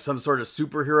going to be like some sort of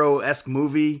superhero-esque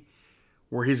movie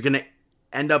where he's going to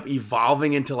end up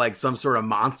evolving into like some sort of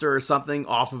monster or something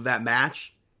off of that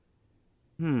match?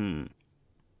 I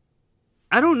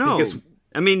don't know.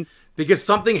 Because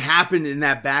something happened in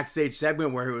that backstage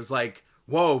segment where it was like,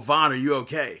 whoa, Von, are you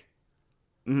okay?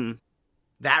 Mm-hmm.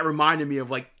 That reminded me of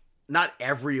like, not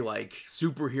every like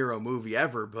superhero movie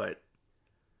ever, but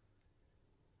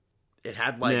it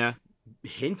had like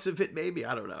hints of it maybe.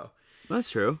 I don't know. That's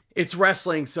true. It's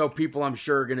wrestling, so people I'm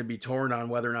sure are going to be torn on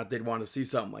whether or not they'd want to see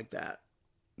something like that.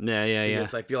 Yeah.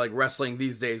 Because I feel like wrestling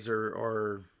these days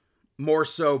are more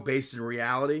so based in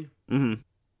reality. Mm-hmm.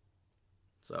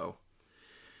 So...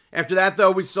 After that,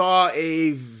 though, we saw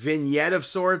a vignette of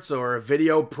sorts, or a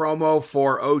video promo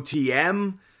for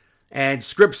OTM. And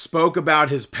Scripps spoke about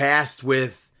his past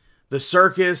with the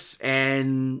circus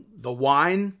and the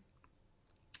wine,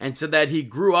 and said that he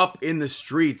grew up in the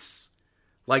streets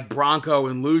like Bronco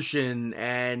and Lucian,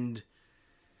 and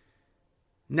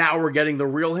now we're getting the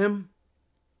real him.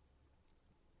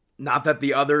 Not that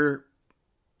the other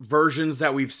versions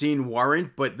that we've seen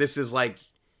weren't, but this is like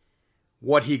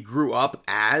what he grew up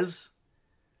as.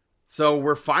 So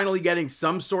we're finally getting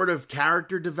some sort of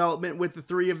character development with the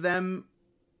three of them.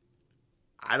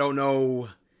 I don't know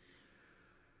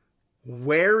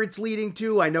where it's leading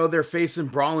to. I know they're facing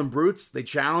Brawling Brutes. They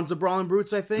challenge the Brawling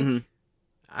Brutes, I think. Mm-hmm.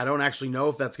 I don't actually know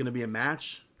if that's going to be a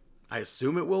match. I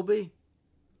assume it will be.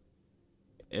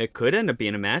 It could end up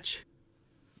being a match.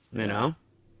 You know?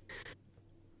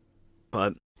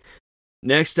 But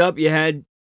next up, you had...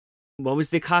 What was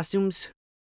the costumes?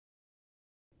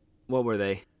 What were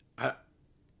they?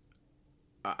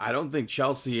 I don't think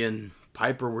Chelsea and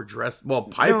Piper were dressed... Well,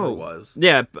 Piper was.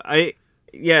 Yeah,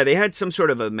 they had some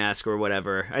sort of a mask or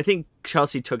whatever. I think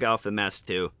Chelsea took off the mask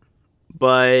too.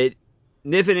 But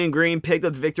Niven and Green picked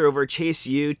up the victor over Chase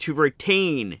U to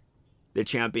retain the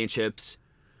championships.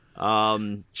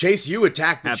 Chase U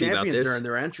attacked the champions during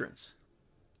their entrance.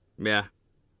 Yeah.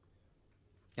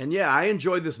 And yeah, I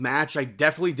enjoyed this match. I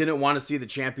definitely didn't want to see the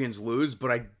champions lose,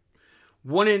 but I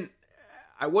wouldn't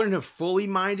have fully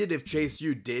minded if Chase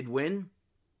U did win.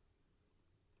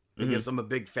 Because I'm a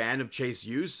big fan of Chase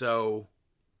U, so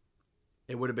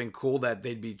it would have been cool that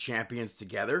they'd be champions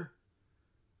together.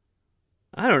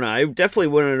 I don't know. I definitely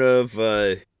wouldn't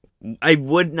have... I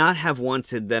would not have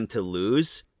wanted them to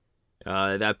lose.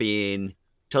 That being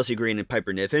Chelsea Green and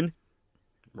Piper Niven.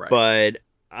 Right. But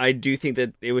I do think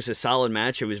that it was a solid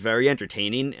match. It was very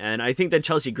entertaining. And I think that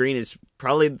Chelsea Green is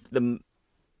probably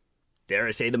dare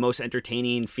I say, the most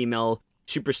entertaining female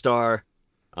superstar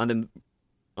on the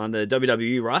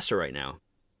WWE roster right now.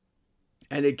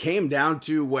 And it came down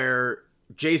to where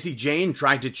JC Jane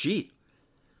tried to cheat.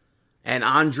 And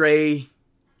Andre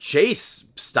Chase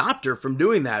stopped her from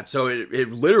doing that. So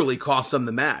it literally cost them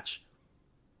the match.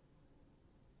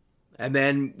 And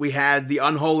then we had the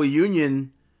Unholy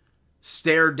Union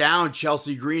stare down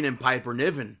Chelsea Green and Piper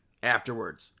Niven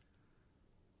afterwards.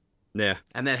 Yeah.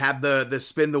 And then have the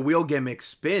spin the wheel gimmick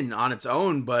spin on its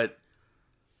own, but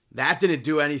that didn't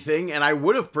do anything. And I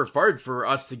would have preferred for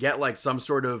us to get like some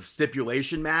sort of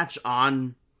stipulation match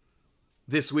on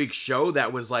this week's show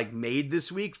that was like made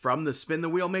this week from the spin the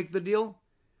wheel make the deal.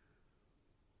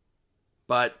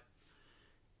 But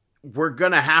we're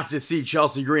going to have to see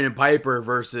Chelsea Green and Piper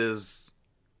versus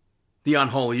the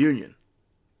Unholy Union.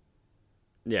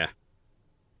 Yeah.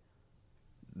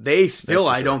 They still,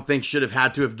 I don't think, should have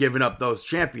had to have given up those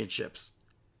championships.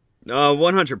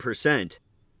 100%.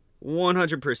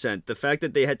 100%. The fact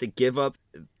that they had to give up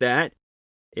that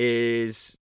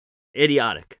is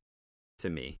idiotic to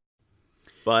me.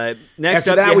 But next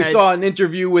After up, that, we saw an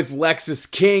interview with Lexis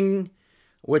King,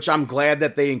 which I'm glad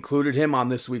that they included him on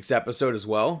this week's episode as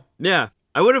well. Yeah.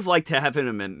 I would have liked to have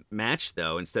him in a match,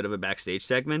 though, instead of a backstage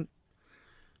segment.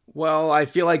 Well, I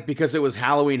feel like because it was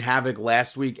Halloween Havoc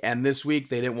last week and this week,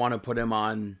 they didn't want to put him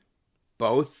on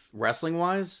both,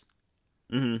 wrestling-wise.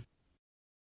 Mm-hmm.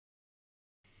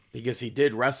 Because he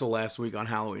did wrestle last week on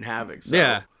Halloween Havoc.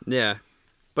 So. Yeah.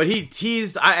 But he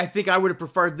teased, I think I would have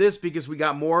preferred this because we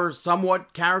got more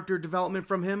somewhat character development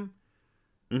from him,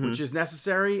 which is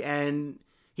necessary. And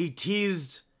he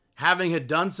teased having had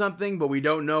done something, but we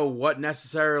don't know what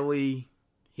necessarily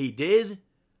he did.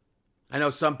 I know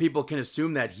some people can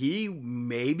assume that he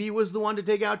maybe was the one to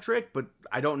take out Trick, but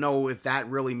I don't know if that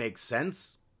really makes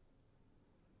sense.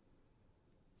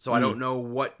 So I don't know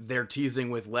what they're teasing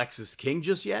with Lexis King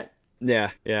just yet.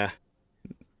 Yeah.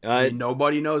 I mean,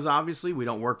 nobody knows, obviously. We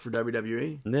don't work for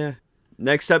WWE. Yeah.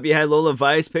 Next up, you had Lola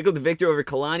Vice pick up the victor over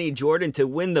Kalani Jordan to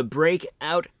win the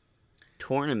Breakout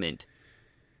tournament.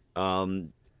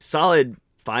 Solid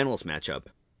finals matchup.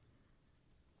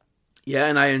 Yeah,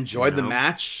 and I enjoyed the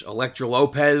match. Elektra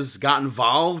Lopez got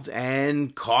involved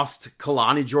and cost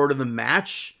Kalani Jordan the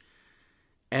match.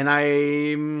 And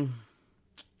I'm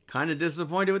kind of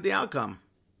disappointed with the outcome.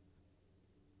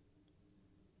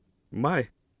 Why?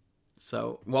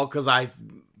 So, well, because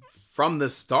from the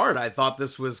start, I thought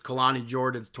this was Kalani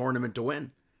Jordan's tournament to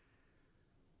win.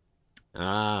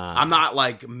 I'm not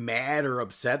like mad or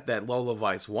upset that Lola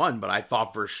Vice won, but I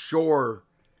thought for sure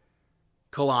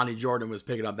Kalani Jordan was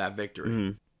picking up that victory.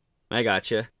 Mm-hmm. I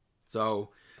gotcha. So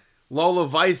Lola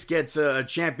Vice gets a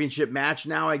championship match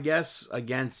now, I guess,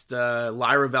 against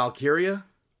Lyra Valkyria.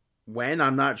 When?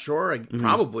 I'm not sure.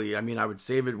 Probably. I mean, I would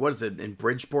save it. What is it? In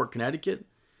Bridgeport, Connecticut?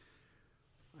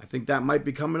 I think that might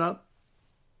be coming up.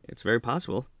 It's very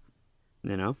possible.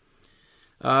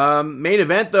 Main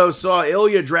event, though, saw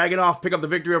Ilya Dragunov pick up the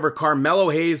victory over Carmelo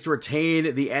Hayes to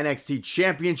retain the NXT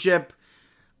Championship.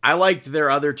 I liked their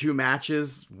other two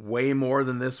matches way more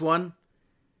than this one.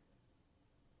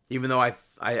 Even though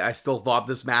I still thought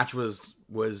this match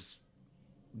was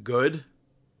good.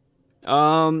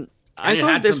 I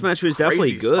thought this match was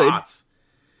definitely good. Spots.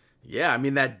 Yeah, I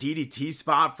mean, that DDT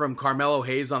spot from Carmelo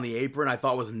Hayes on the apron I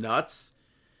thought was nuts.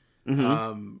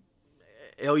 Mm-hmm.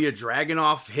 Ilya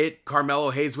Dragunov hit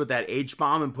Carmelo Hayes with that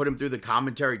H-bomb and put him through the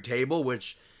commentary table,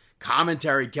 which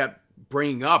commentary kept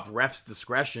bringing up ref's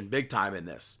discretion big time in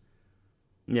this.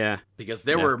 Yeah. Because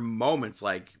there were moments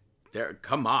like,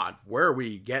 come on, where are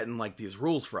we getting like these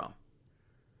rules from?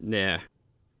 Yeah.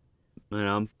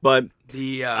 But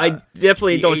I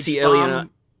definitely don't see Ilya.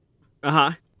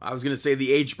 I was going to say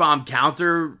the H-bomb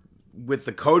counter with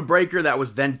the code breaker that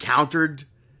was then countered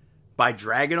by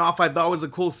Dragunov, I thought was a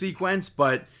cool sequence,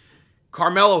 but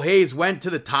Carmelo Hayes went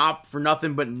to the top for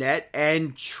nothing but net,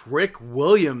 and Trick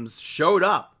Williams showed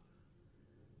up.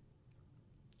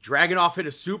 Dragunov hit a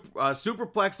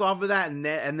superplex off of that, and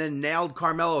then nailed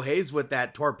Carmelo Hayes with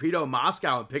that Torpedo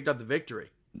Moscow and picked up the victory.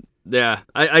 Yeah,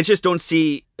 I just don't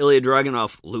see Ilya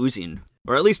Dragunov losing,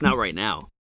 or at least not right now.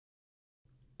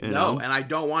 No, and I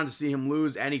don't want to see him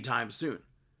lose anytime soon.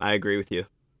 I agree with you.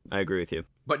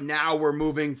 But now we're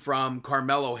moving from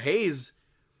Carmelo Hayes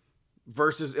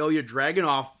versus Ilya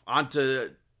Dragunov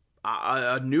onto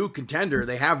a new contender.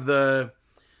 They have the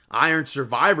Iron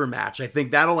Survivor match. I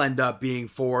think that'll end up being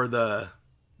for the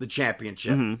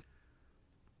championship. Mm-hmm.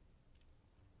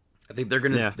 I think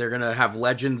they're gonna have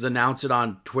Legends announce it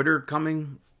on Twitter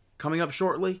coming up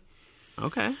shortly.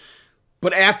 Okay.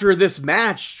 But after this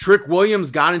match, Trick Williams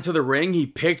got into the ring. He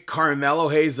picked Carmelo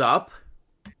Hayes up,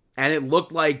 and it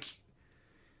looked like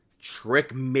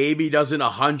Trick maybe doesn't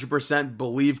 100%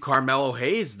 believe Carmelo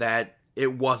Hayes that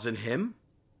it wasn't him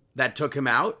that took him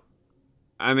out.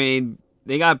 I mean,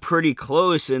 they got pretty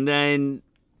close, and then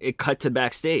it cut to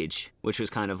backstage, which was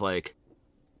kind of like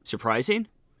surprising.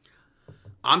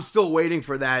 I'm still waiting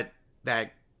for that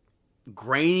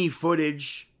grainy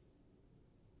footage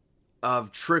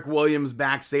of Trick Williams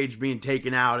backstage being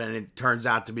taken out, and it turns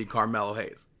out to be Carmelo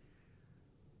Hayes.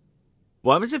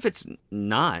 What happens if it's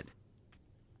not?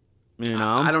 You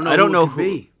know, I don't know. I don't know who.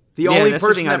 Be. The only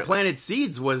person that planted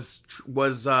seeds was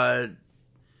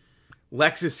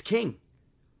Lexis King.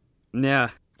 Yeah,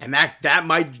 and that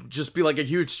might just be like a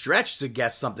huge stretch to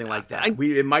guess something like that.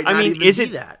 It might not even be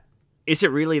that. Is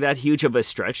it really that huge of a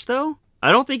stretch, though?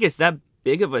 I don't think it's that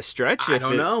big of a stretch. I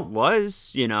don't know.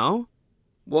 Was, you know?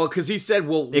 Well, because he said,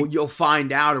 well, you'll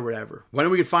find out or whatever. When are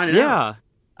we going to find it out?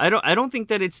 Yeah. I don't think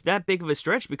that it's that big of a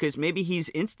stretch, because maybe he's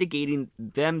instigating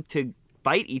them to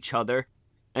fight each other.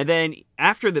 And then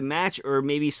after the match, or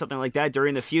maybe something like that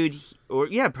during the feud, or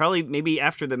probably maybe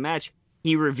after the match,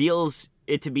 he reveals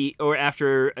it to be, or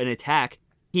after an attack,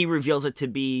 he reveals it to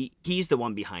be, he's the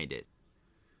one behind it.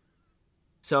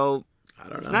 So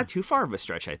it's not too far of a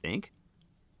stretch, I think.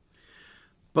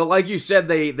 But like you said,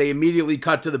 they immediately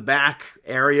cut to the back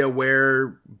area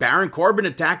where Baron Corbin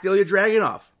attacked Ilya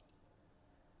Dragunov.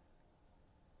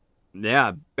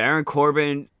 Yeah, Baron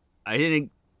Corbin, I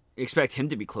didn't expect him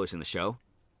to be closing the show.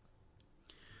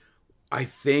 I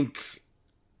think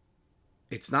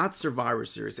it's not Survivor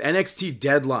Series. NXT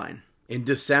Deadline in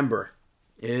December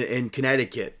in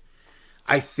Connecticut.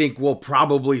 I think we'll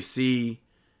probably see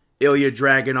Ilya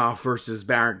Dragunov versus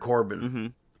Baron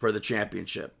Corbin for the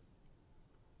championship.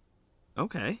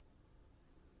 Okay.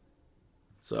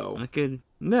 So I could,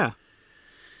 yeah.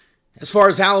 As far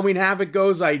as Halloween Havoc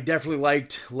goes, I definitely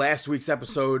liked last week's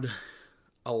episode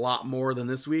a lot more than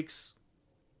this week's.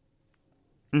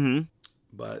 Mm-hmm.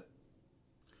 But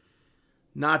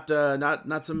not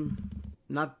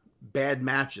bad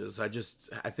matches. I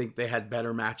think they had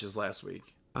better matches last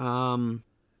week. Yeah,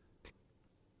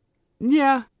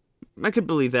 I could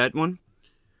believe that one.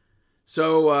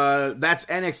 So that's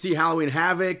NXT Halloween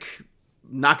Havoc.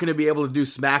 Not going to be able to do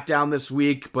SmackDown this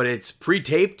week, but it's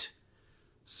pre-taped.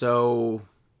 So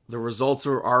the results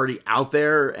are already out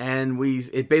there, and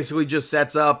it basically just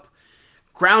sets up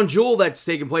Crown Jewel that's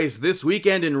taking place this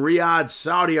weekend in Riyadh,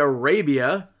 Saudi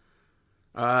Arabia,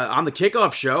 on the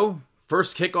kickoff show.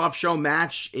 First kickoff show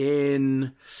match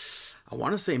in, I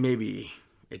want to say maybe,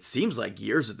 it seems like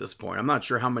years at this point. I'm not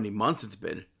sure how many months it's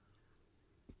been.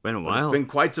 Been a while. But it's been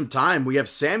quite some time. We have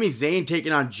Sami Zayn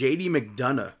taking on JD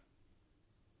McDonough.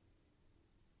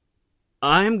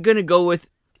 I'm going to go with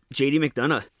JD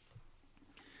McDonough.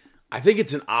 I think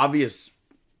it's an obvious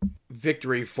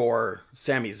victory for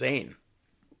Sami Zayn.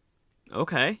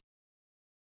 Okay.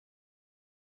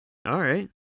 All right.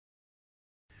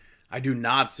 I do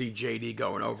not see JD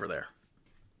going over there.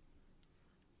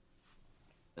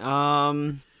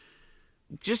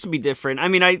 Just to be different. I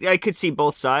mean, I could see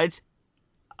both sides.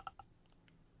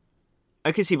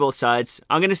 I'm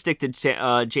going to stick to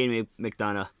Jamie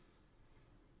McDonough.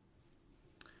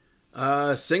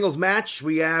 Singles match.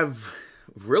 We have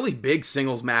really big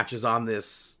singles matches on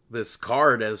this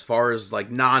card as far as like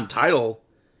non-title.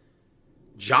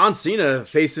 John Cena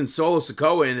facing Solo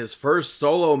Sikoa in his first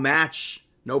solo match,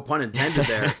 no pun intended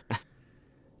there,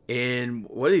 in,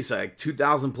 what did he say, like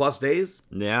 2,000 plus days?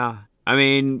 Yeah. I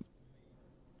mean,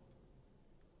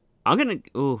 I'm going to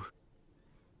go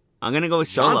with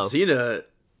Solo.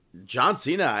 John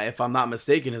Cena, if I'm not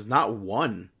mistaken, has not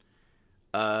won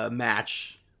a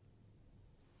match.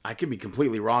 I could be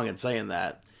completely wrong in saying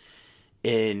that,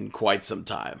 in quite some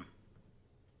time.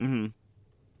 Mm-hmm.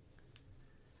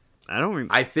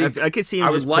 I think I could see him.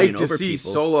 I would like to see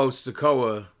people. Solo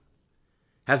Sikoa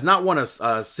has not won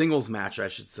a singles match, I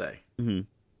should say. Mm-hmm.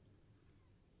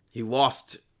 He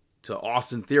lost to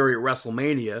Austin Theory at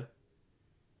WrestleMania.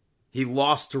 He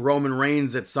lost to Roman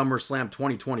Reigns at SummerSlam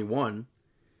 2021.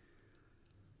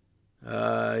 He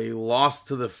lost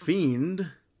to The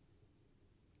Fiend.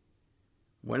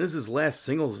 When is his last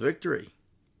singles victory?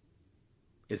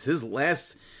 It's his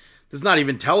last... This is not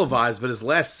even televised, but his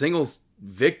last singles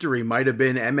victory might have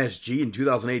been MSG in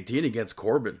 2018 against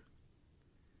Corbin.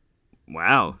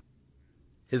 Wow.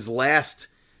 His last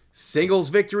singles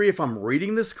victory, if I'm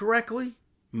reading this correctly,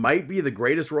 might be the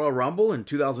Greatest Royal Rumble in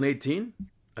 2018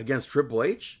 against Triple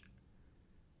H.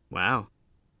 Wow.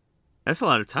 That's a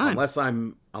lot of time. Unless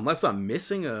I'm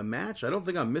missing a match. I don't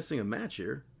think I'm missing a match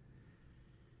here.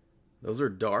 Those are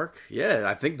dark. Yeah,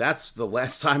 I think that's the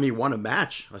last time he won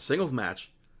a singles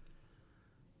match.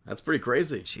 That's pretty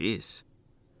crazy. Jeez.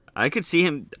 I could see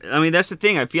him. I mean, that's the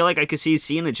thing. I feel like I could see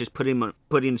Cena just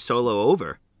putting Solo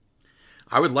over.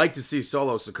 I would like to see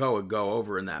Solo Sikoa go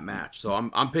over in that match. So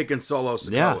I'm picking Solo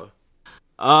Sikoa.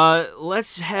 Yeah.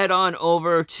 Let's head on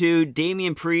over to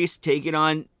Damian Priest taking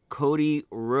on Cody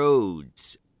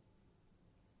Rhodes.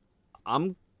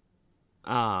 I'm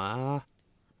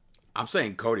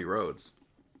saying Cody Rhodes.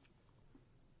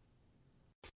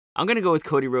 I'm going to go with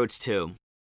Cody Rhodes too.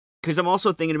 Because I'm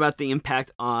also thinking about the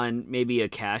impact on maybe a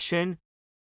cash-in.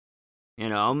 You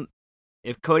know,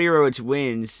 if Cody Rhodes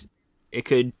wins, it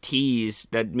could tease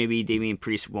that maybe Damian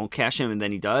Priest won't cash in and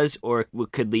then he does. Or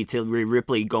it could lead to Rhea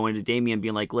Ripley going to Damian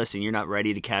being like, listen, you're not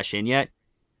ready to cash in yet.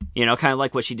 You know, kind of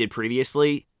like what she did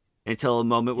previously. Until a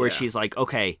moment where she's like,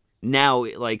 okay, now,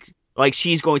 like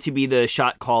she's going to be the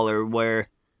shot caller where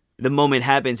the moment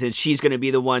happens and she's going to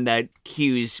be the one that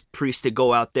cues Priest to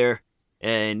go out there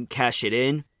and cash it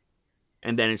in.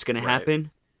 And then it's going to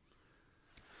happen.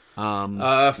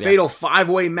 Fatal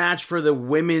 5-way match for the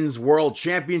Women's World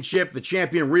Championship. The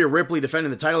champion Rhea Ripley defending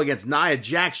the title against Nia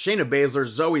Jax, Shayna Baszler,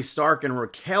 Zoe Stark, and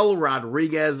Raquel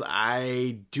Rodriguez.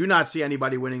 I do not see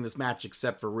anybody winning this match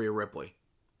except for Rhea Ripley.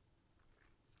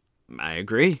 I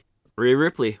agree. Rhea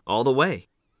Ripley all the way.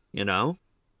 You know?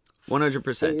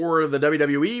 100%. For the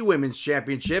WWE Women's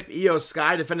Championship, Io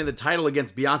Sky defending the title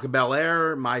against Bianca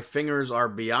Belair. My fingers are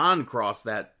beyond crossed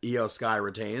that Io Sky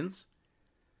retains.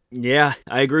 Yeah,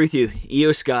 I agree with you.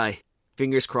 Io Sky.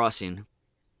 Fingers crossing.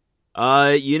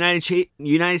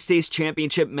 United States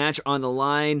Championship match on the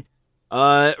line.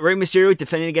 Rey Mysterio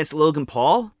defending against Logan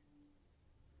Paul.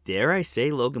 Dare I say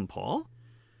Logan Paul?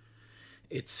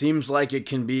 It seems like it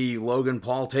can be Logan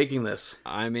Paul taking this.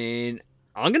 I mean,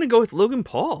 I'm going to go with Logan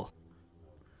Paul.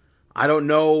 I don't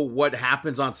know what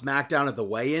happens on SmackDown at the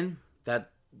weigh-in.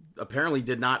 That apparently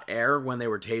did not air when they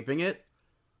were taping it.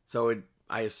 So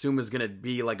I assume is going to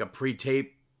be like a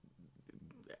pre-tape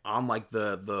on like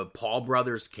the Paul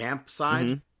brothers camp side.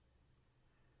 Mm-hmm.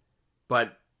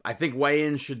 But I think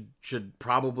weigh-in should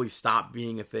probably stop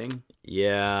being a thing.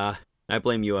 Yeah, I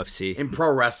blame UFC. In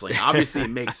pro wrestling. Obviously it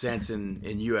makes sense in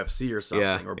UFC or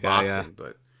something, or boxing,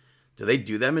 but do they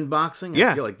do them in boxing?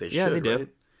 Yeah. I feel like they should, yeah, they do. Right?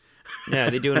 Yeah,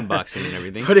 they do it in boxing and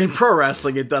everything. But in pro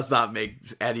wrestling, it does not make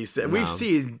any sense. No. We've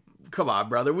seen, come on,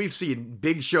 brother, we've seen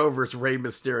Big Show versus Rey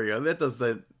Mysterio.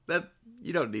 That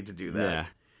you don't need to do that.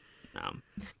 Yeah.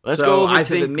 Let's go over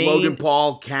to the main. Logan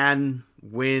Paul can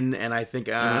win, and I think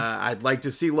I'd like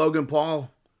to see Logan Paul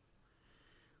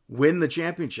win the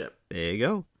championship. There you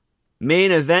go.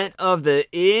 Main event of the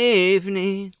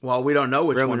evening. Well, we don't know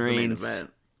which Roman one's Reigns. the main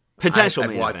event. Potential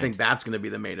main event. I think that's going to be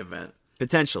the main event.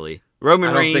 Potentially.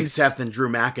 Roman Reigns. I don't think Seth and Drew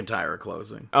McIntyre are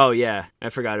closing. Oh, yeah. I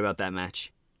forgot about that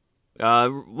match.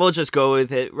 We'll just go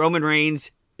with it. Roman Reigns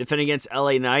defending against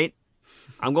LA Knight.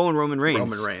 I'm going Roman Reigns.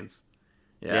 Roman Reigns.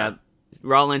 Yeah.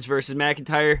 Rollins versus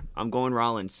McIntyre. I'm going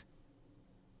Rollins.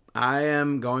 I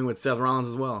am going with Seth Rollins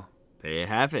as well. There you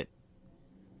have it.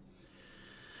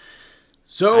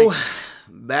 So,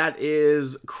 that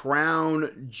is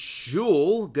Crown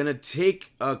Jewel. Gonna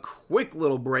take a quick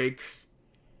little break,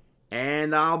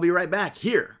 and I'll be right back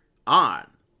here on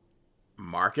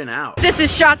Markin Out. This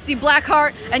is Shotzi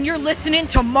Blackheart, and you're listening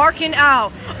to Markin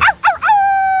Out.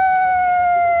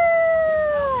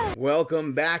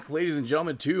 Welcome back, ladies and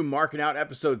gentlemen, to Markin Out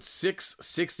episode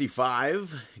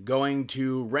 665. Going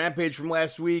to Rampage from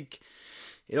last week.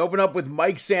 It opened up with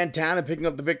Mike Santana picking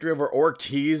up the victory over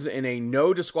Ortiz in a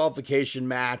no disqualification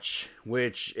match,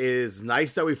 which is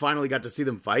nice that we finally got to see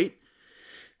them fight.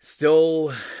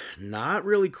 Still not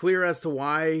really clear as to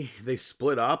why they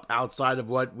split up outside of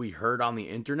what we heard on the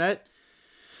internet.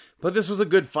 But this was a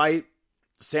good fight.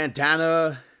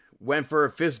 Santana went for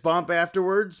a fist bump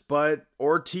afterwards, but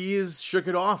Ortiz shook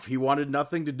it off. He wanted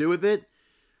nothing to do with it.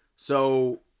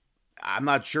 So I'm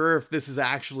not sure if this is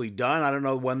actually done. I don't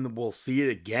know when we'll see it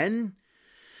again.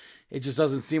 It just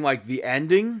doesn't seem like the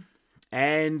ending.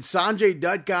 And Sanjay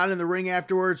Dutt got in the ring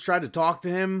afterwards, tried to talk to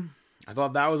him. I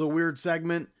thought that was a weird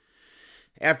segment.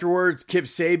 Afterwards, Kip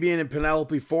Sabian and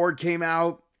Penelope Ford came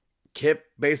out. Kip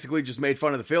basically just made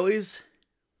fun of the Phillies.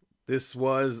 This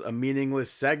was a meaningless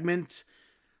segment.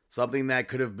 Something that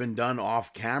could have been done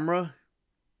off camera.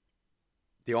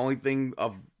 The only thing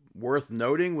of worth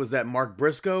noting was that Mark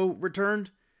Briscoe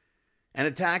returned and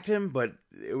attacked him, but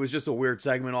it was just a weird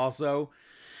segment also.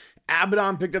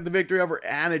 Abaddon picked up the victory over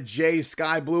Anna Jay,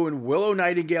 Sky Blue, and Willow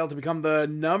Nightingale to become the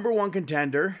number one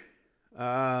contender.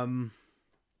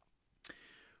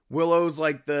 Willow's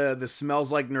like the smells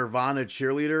like Nirvana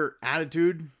cheerleader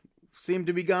attitude seemed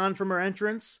to be gone from her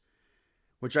entrance,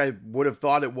 which I would have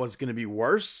thought it was going to be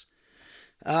worse.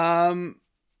 In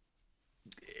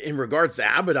regards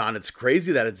to Abaddon, it's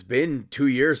crazy that it's been 2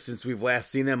 years since we've last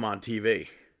seen them on TV.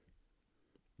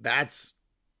 That's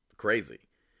crazy.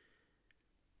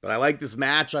 But I like this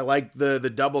match. I like the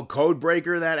double code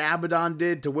breaker that Abaddon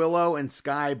did to Willow and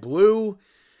Sky Blue.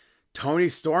 Tony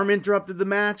Storm interrupted the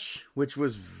match, which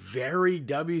was very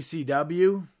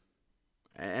WCW.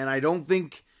 And I don't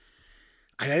think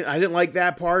I didn't like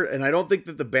that part, and I don't think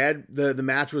that the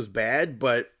match was bad,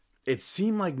 but it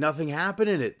seemed like nothing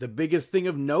happened in it. The biggest thing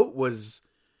of note was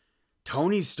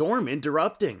Tony Storm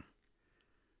interrupting.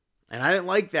 And I didn't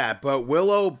like that, but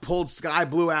Willow pulled Sky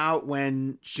Blue out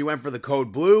when she went for the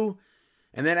code blue,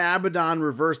 and then Abaddon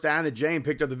reversed Anna Jay and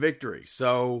picked up the victory.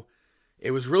 So it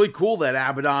was really cool that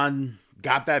Abaddon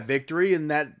got that victory,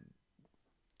 and that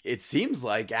it seems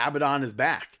like Abaddon is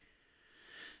back.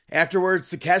 Afterwards,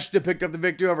 Takeshita picked up the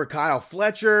victory over Kyle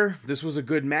Fletcher. This was a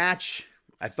good match.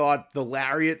 I thought the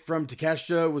lariat from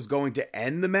Takeshita was going to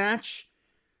end the match,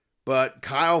 but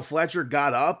Kyle Fletcher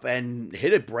got up and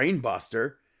hit a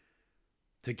brainbuster.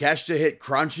 Takeshita hit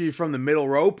Crunchy from the middle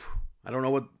rope. I don't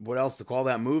know what else to call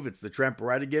that move. It's the Trent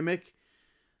Beretta gimmick.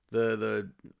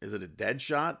 Is it a dead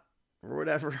shot or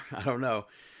whatever? I don't know.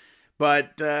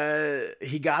 But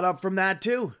he got up from that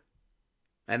too.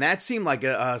 And that seemed like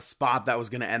a spot that was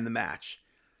going to end the match.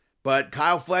 But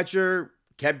Kyle Fletcher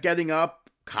kept getting up,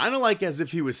 kind of like as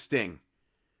if he was Sting.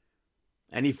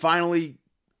 And he finally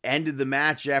ended the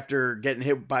match after getting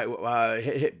hit by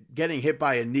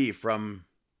a knee from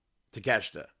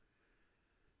Takeshita.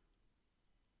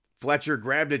 Fletcher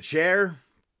grabbed a chair.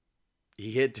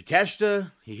 He hit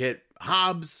Takeshita. He hit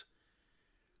Hobbs.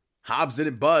 Hobbs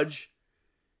didn't budge.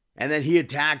 And then he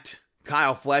attacked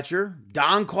Kyle Fletcher.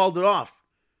 Don called it off.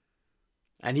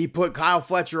 And he put Kyle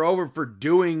Fletcher over for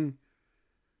doing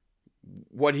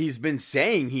what he's been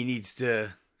saying he needs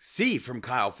to see from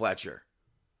Kyle Fletcher.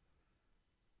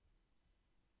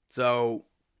 So,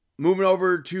 moving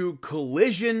over to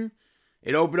Collision,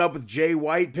 it opened up with Jay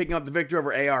White picking up the victory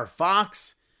over AR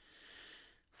Fox.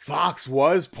 Fox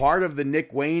was part of the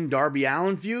Nick Wayne Darby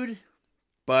Allin feud,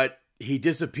 but he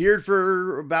disappeared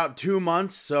for about 2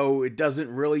 months, so it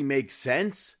doesn't really make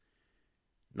sense.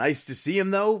 Nice to see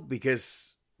him though,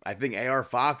 because I think AR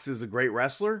Fox is a great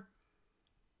wrestler.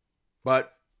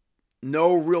 But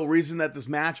no real reason that this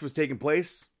match was taking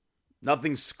place.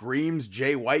 Nothing screams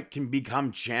Jay White can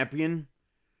become champion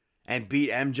and beat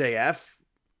MJF.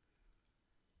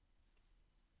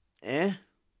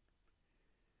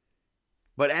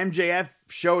 But MJF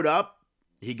showed up.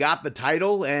 He got the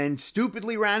title and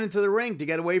stupidly ran into the ring to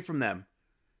get away from them.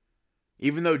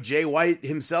 Even though Jay White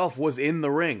himself was in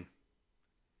the ring.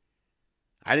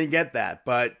 I didn't get that,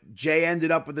 but Jay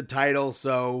ended up with the title,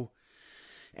 so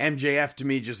MJF to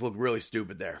me just looked really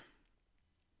stupid there.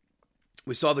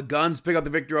 We saw the Guns pick up the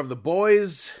victory over the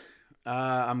Boys.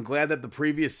 I'm glad that the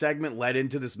previous segment led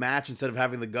into this match instead of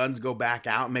having the Guns go back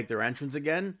out and make their entrance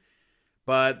again.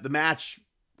 But the match,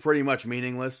 pretty much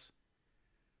meaningless.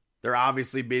 They're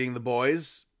obviously beating the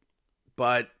boys.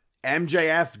 But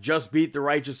MJF just beat the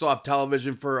Righteous off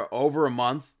television for over a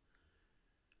month.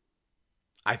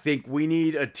 I think we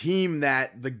need a team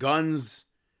that the Guns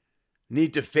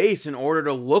need to face in order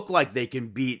to look like they can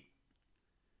beat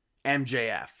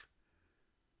MJF.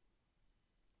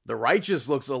 The Righteous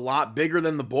looks a lot bigger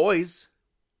than the boys.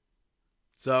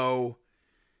 So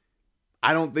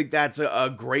I don't think that's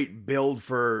a great build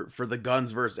for the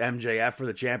Guns versus MJF for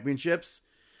the championships.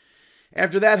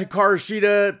 After that, Hikaru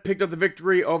Shida picked up the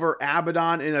victory over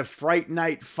Abaddon in a Fright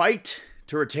Night fight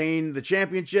to retain the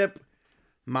championship.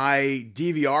 My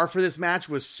DVR for this match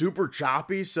was super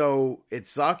choppy, so it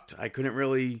sucked. I couldn't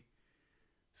really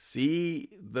see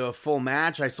the full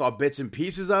match. I saw bits and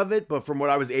pieces of it, but from what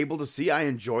I was able to see, I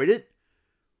enjoyed it.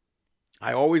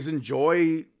 I always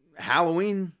enjoy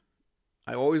Halloween.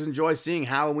 I always enjoy seeing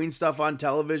Halloween stuff on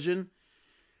television.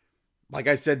 Like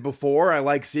I said before, I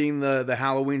like seeing the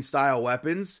Halloween style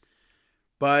weapons,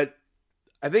 but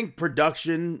I think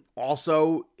production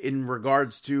also, in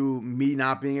regards to me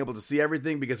not being able to see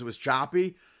everything because it was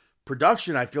choppy,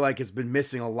 production I feel like has been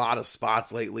missing a lot of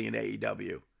spots lately in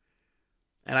AEW.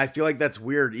 And I feel like that's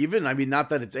weird. Even, I mean, not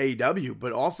that it's AEW,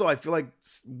 but also I feel like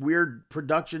weird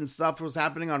production stuff was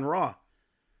happening on Raw.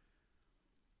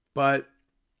 But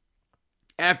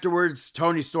afterwards,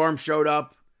 Tony Storm showed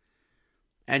up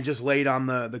and just laid on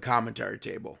the commentary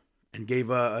table and gave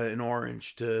an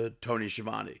orange to Tony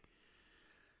Schiavone.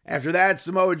 After that,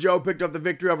 Samoa Joe picked up the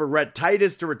victory over Rhett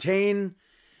Titus to retain.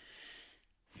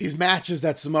 These matches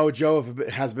that Samoa Joe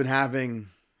have been having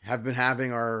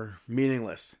are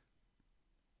meaningless.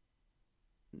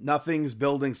 Nothing's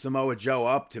building Samoa Joe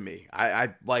up to me.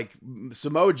 I like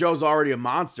Samoa Joe's already a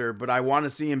monster, but I want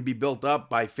to see him be built up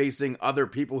by facing other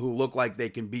people who look like they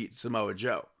can beat Samoa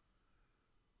Joe.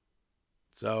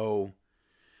 So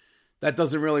that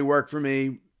doesn't really work for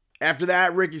me. After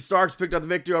that, Ricky Starks picked up the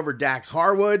victory over Dax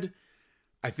Harwood.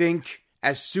 I think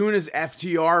as soon as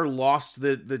FTR lost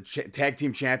the tag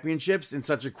team championships in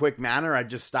such a quick manner, I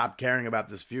just stopped caring about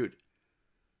this feud.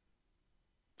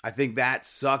 I think that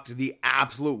sucked the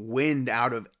absolute wind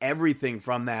out of everything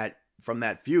from that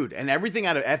feud and everything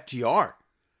out of FTR.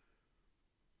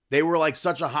 They were like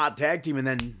such a hot tag team, and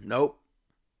then nope,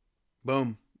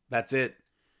 boom, that's it.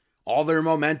 All their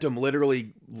momentum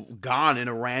literally gone in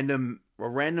a random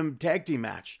tag team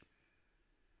match.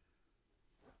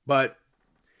 But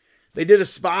they did a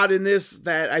spot in this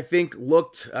that I think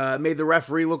made the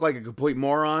referee look like a complete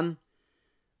moron.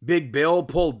 Big Bill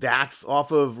pulled Dax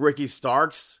off of Ricky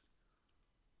Starks.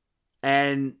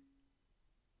 And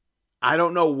I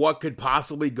don't know what could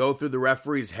possibly go through the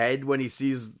referee's head when he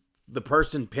sees the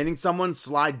person pinning someone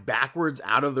slide backwards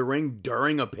out of the ring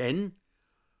during a pin.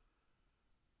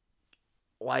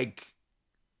 Like,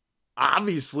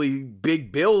 obviously,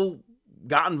 Big Bill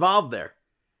got involved there.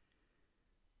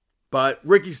 But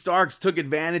Ricky Starks took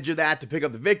advantage of that to pick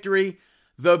up the victory.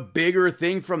 The bigger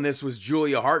thing from this was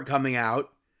Julia Hart coming out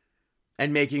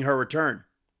and making her return.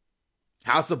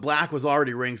 House of Black was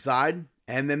already ringside,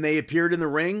 and then they appeared in the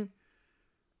ring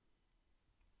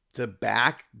to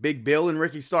back Big Bill and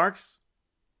Ricky Starks.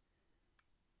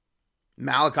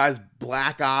 Malachi's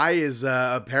black eye is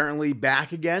apparently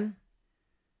back again.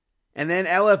 And then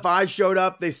LFI showed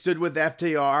up. They stood with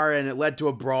FTR, and it led to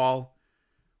a brawl,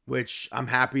 which I'm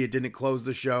happy it didn't close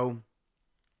the show.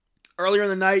 Earlier in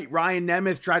the night, Ryan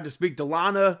Nemeth tried to speak to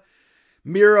Lana.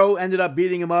 Miro ended up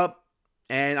beating him up.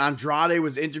 And Andrade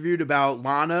was interviewed about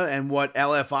Lana and what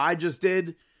LFI just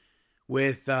did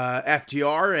with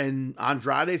FTR. And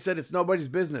Andrade said it's nobody's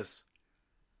business.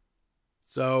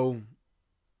 So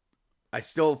I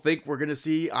still think we're going to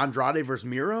see Andrade versus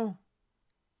Miro.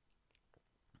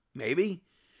 Maybe.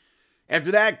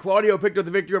 After that, Claudio picked up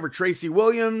the victory over Tracy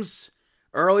Williams.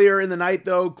 Earlier in the night,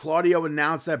 though, Claudio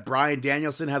announced that Bryan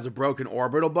Danielson has a broken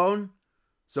orbital bone.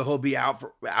 So he'll be out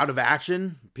of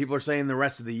action. People are saying the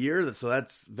rest of the year, so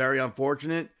that's very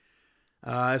unfortunate.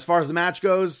 As far as the match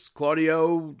goes,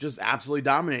 Claudio just absolutely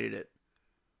dominated it.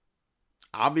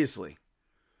 Obviously.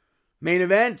 Main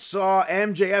event saw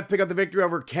MJF pick up the victory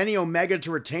over Kenny Omega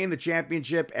to retain the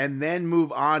championship and then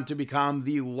move on to become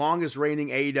the longest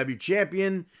reigning AEW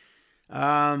champion.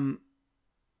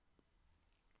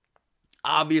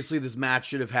 Obviously, this match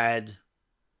should have had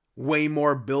way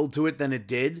more build to it than it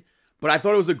did. But I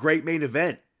thought it was a great main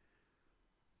event.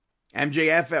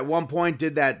 MJF at one point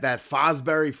did that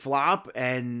Fosbury flop,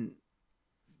 and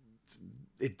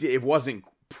it wasn't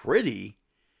pretty,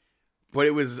 but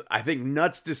it was, I think,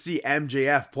 nuts to see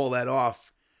MJF pull that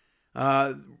off.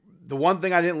 The one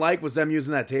thing I didn't like was them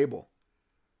using that table.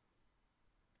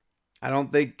 I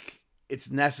don't think it's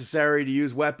necessary to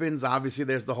use weapons. Obviously,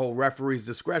 there's the whole referee's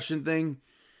discretion thing.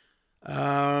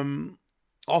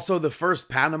 Also, the first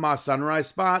Panama Sunrise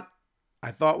spot,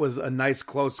 I thought was a nice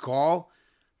close call.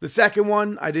 The second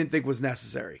one, I didn't think was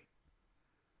necessary.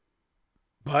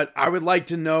 But I would like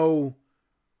to know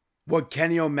what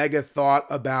Kenny Omega thought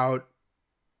about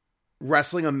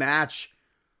wrestling a match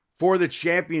for the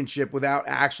championship without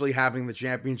actually having the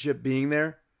championship being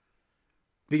there.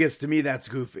 Because to me, that's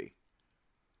goofy.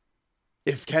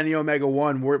 If Kenny Omega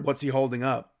won, what's he holding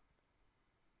up?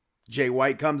 Jay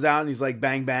White comes out and he's like,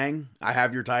 bang, bang, I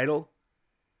have your title.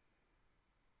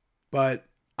 But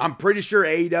I'm pretty sure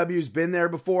AEW's been there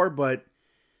before, but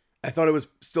I thought it was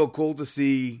still cool to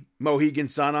see Mohegan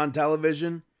Sun on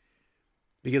television,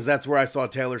 because that's where I saw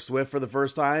Taylor Swift for the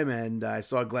first time, and I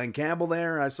saw Glenn Campbell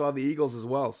there. I saw the Eagles as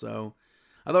well, so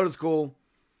I thought it was cool.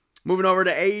 Moving over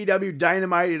to AEW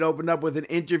Dynamite, it opened up with an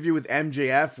interview with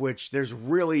MJF, which there's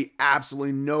really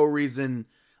absolutely no reason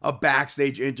a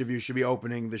backstage interview should be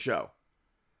opening the show.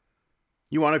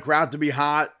 You want a crowd to be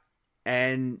hot,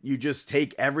 and you just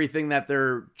take everything that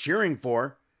they're cheering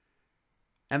for,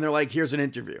 and they're like, here's an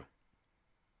interview.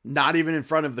 Not even in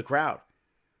front of the crowd.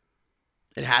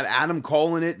 It had Adam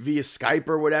Cole in it via Skype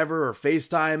or whatever, or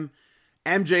FaceTime.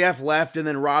 MJF left, and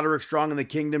then Roderick Strong and the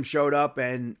Kingdom showed up,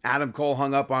 and Adam Cole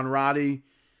hung up on Roddy,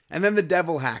 and then the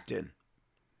Devil hacked in.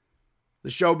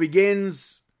 The show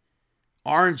begins.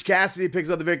 Orange Cassidy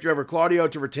picks up the victory over Claudio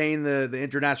to retain the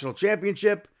International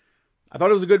Championship. I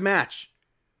thought it was a good match,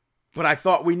 but I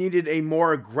thought we needed a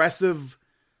more aggressive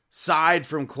side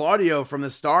from Claudio from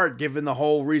the start, given the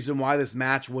whole reason why this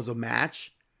match was a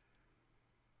match.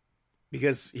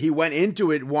 Because he went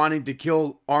into it wanting to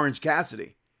kill Orange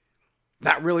Cassidy.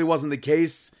 That really wasn't the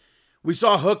case. We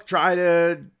saw Hook try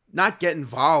to not get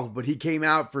involved, but he came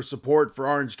out for support for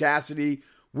Orange Cassidy.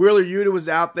 Wheeler Yuta was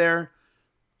out there.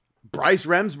 Bryce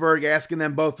Remsburg asking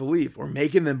them both to leave, or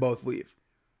making them both leave.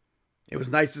 It was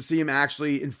nice to see him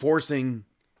actually enforcing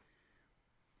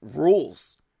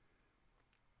rules.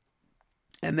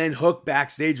 And then Hook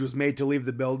backstage was made to leave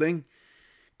the building.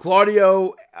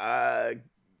 Claudio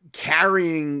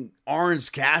carrying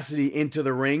Orange Cassidy into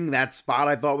the ring. That spot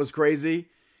I thought was crazy.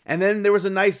 And then there was a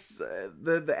nice,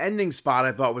 the ending spot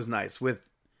I thought was nice, with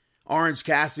Orange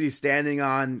Cassidy standing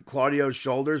on Claudio's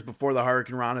shoulders before the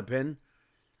Hurricane Rana pin.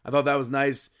 I thought that was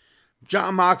nice.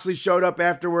 Jon Moxley showed up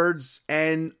afterwards,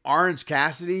 and Orange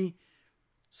Cassidy,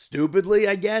 stupidly,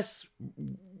 I guess,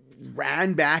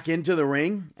 ran back into the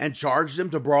ring and charged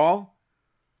him to brawl.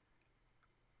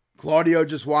 Claudio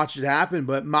just watched it happen,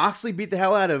 but Moxley beat the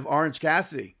hell out of Orange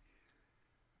Cassidy.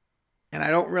 And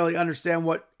I don't really understand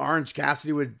what Orange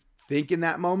Cassidy would think in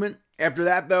that moment. After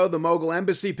that, though, the Mogul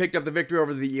Embassy picked up the victory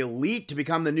over the Elite to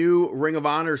become the new Ring of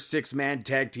Honor 6-man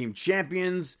tag team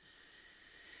champions.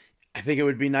 I think it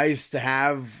would be nice to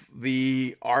have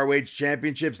the ROH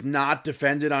championships not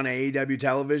defended on AEW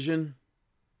television,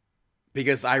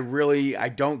 because I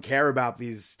don't care about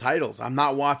these titles. I'm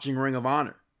not watching Ring of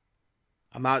Honor.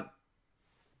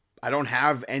 I don't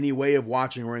have any way of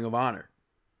watching Ring of Honor.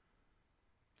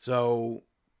 So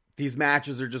these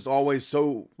matches are just always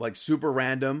so super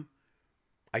random.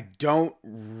 I don't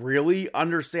really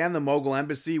understand the Mogul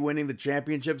Embassy winning the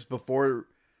championships before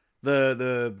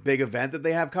the big event that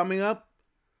they have coming up.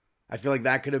 I feel like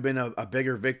that could have been a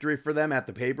bigger victory for them at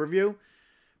the pay-per-view.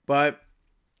 But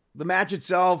the match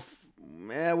itself,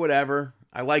 whatever.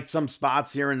 I liked some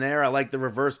spots here and there. I liked the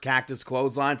reverse cactus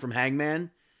clothesline from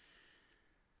Hangman.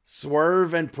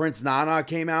 Swerve and Prince Nana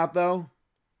came out, though,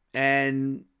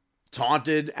 and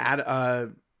taunted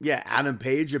Adam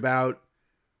Page about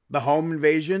the home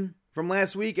invasion from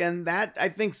last week, and that, I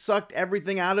think, sucked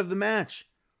everything out of the match.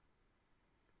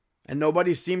 And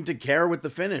nobody seemed to care with the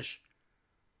finish.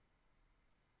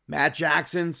 Matt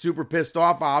Jackson, super pissed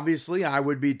off, obviously. I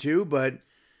would be too, but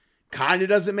kind of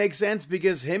doesn't make sense,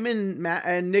 because him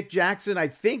and Nick Jackson, I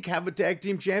think, have a tag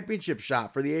team championship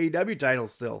shot for the AEW title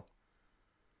still,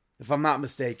 if I'm not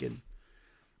mistaken.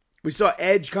 We saw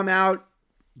Edge come out,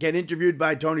 get interviewed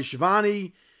by Tony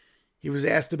Schiavone. He was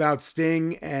asked about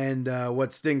Sting and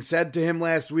what Sting said to him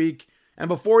last week. And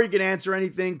before he could answer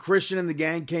anything, Christian and the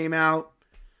gang came out,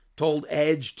 told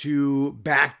Edge to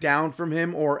back down from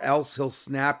him or else he'll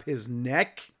snap his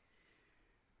neck.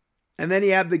 And then he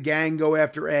had the gang go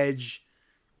after Edge.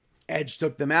 Edge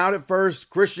took them out at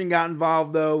first. Christian got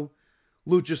involved, though.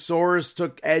 Luchasaurus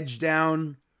took Edge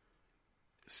down.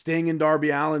 Sting and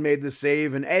Darby Allin made the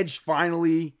save, and Edge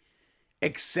finally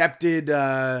accepted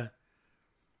the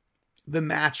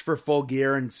match for Full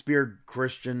Gear and speared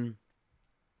Christian.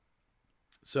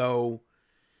 So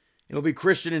it'll be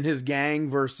Christian and his gang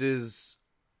versus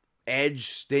Edge,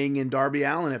 Sting, and Darby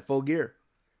Allin at Full Gear.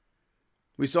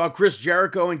 We saw Chris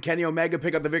Jericho and Kenny Omega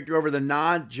pick up the victory over the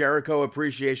Non-Jericho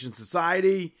Appreciation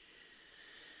Society.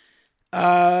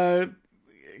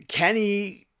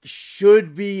 Kenny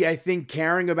should be, I think,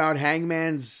 caring about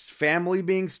Hangman's family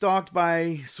being stalked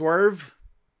by Swerve.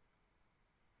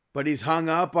 But he's hung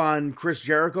up on Chris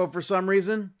Jericho for some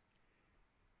reason.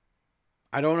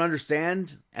 I don't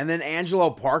understand. And then Angelo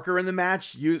Parker in the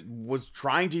match was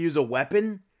trying to use a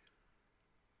weapon.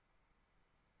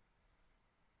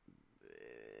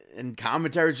 And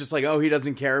commentary's just like, oh, he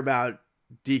doesn't care about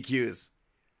DQs.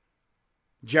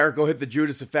 Jericho hit the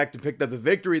Judas effect and picked up the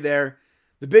victory there.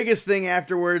 The biggest thing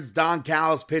afterwards, Don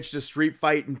Callis pitched a street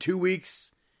fight in 2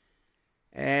 weeks.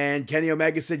 And Kenny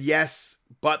Omega said yes,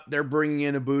 but they're bringing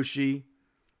in Ibushi.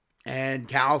 And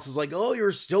Callis was like, oh,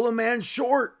 you're still a man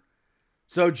short.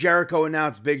 So Jericho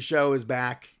announced Big Show is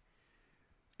back.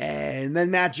 And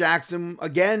then Matt Jackson,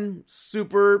 again,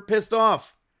 super pissed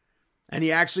off. And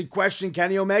he actually questioned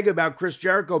Kenny Omega about Chris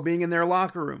Jericho being in their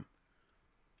locker room.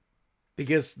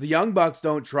 Because the Young Bucks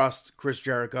don't trust Chris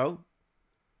Jericho.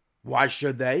 Why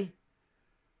should they?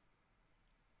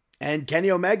 And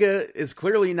Kenny Omega is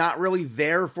clearly not really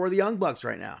there for the Young Bucks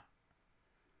right now.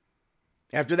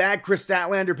 After that, Chris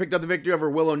Statlander picked up the victory over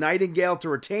Willow Nightingale to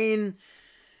retain.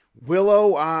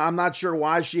 Willow, I'm not sure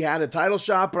why she had a title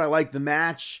shot, but I liked the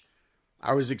match.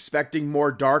 I was expecting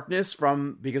more darkness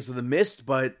because of the mist,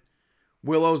 but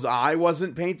Willow's eye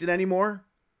wasn't painted anymore.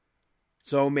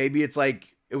 So maybe it's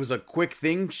like it was a quick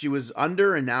thing she was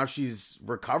under and now she's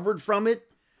recovered from it.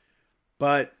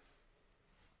 But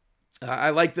I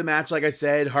liked the match, like I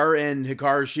said. Her and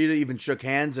Hikaru Shida even shook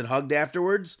hands and hugged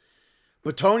afterwards.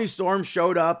 But Toni Storm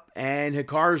showed up and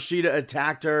Hikaru Shida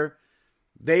attacked her.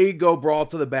 They go brawl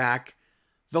to the back.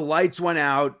 The lights went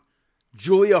out.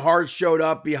 Julia Hart showed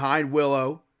up behind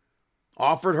Willow,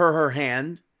 offered her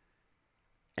hand.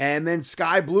 And then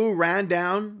Sky Blue ran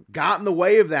down, got in the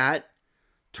way of that,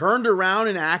 turned around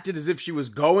and acted as if she was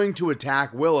going to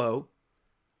attack Willow.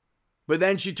 But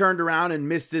then she turned around and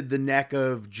misted the neck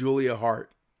of Julia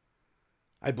Hart.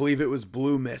 I believe it was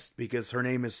Blue Mist because her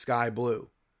name is Sky Blue.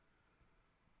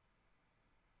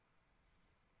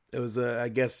 It was, I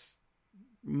guess,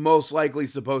 most likely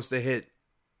supposed to hit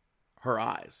her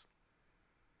eyes.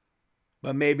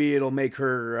 But maybe it'll make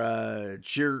her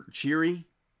cheery.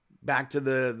 Back to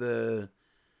the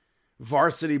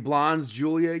Varsity Blondes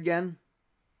Julia again.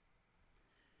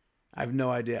 I have no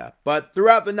idea. But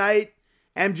throughout the night,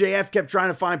 MJF kept trying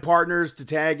to find partners to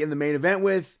tag in the main event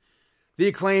with. The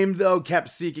Acclaimed, though, kept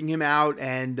seeking him out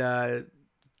and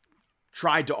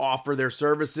tried to offer their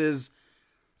services.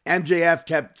 MJF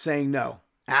kept saying no.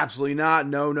 Absolutely not.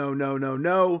 No, no, no, no,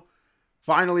 no.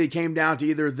 Finally, it came down to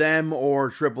either them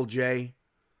or Triple J.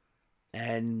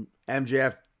 And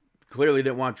MJF clearly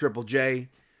didn't want Triple J.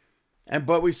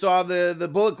 But we saw the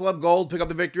Bullet Club Gold pick up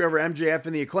the victory over MJF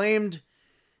and the Acclaimed.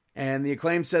 And the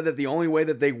Acclaimed said that the only way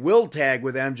that they will tag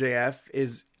with MJF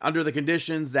is under the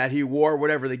conditions that he wore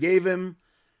whatever they gave him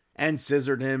and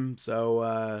scissored him.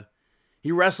 So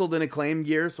he wrestled in Acclaimed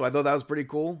gear, so I thought that was pretty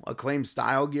cool. Acclaimed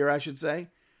style gear, I should say.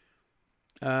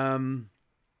 I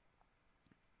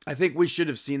think we should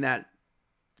have seen that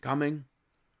coming.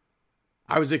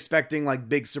 I was expecting like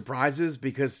big surprises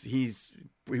because he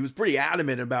was pretty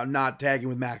adamant about not tagging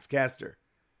with Max Caster.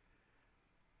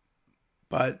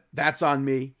 But that's on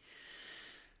me.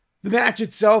 The match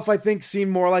itself, I think,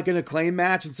 seemed more like an Acclaim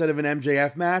match instead of an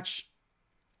MJF match.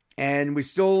 And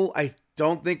I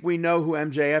don't think we know who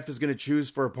MJF is going to choose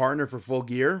for a partner for Full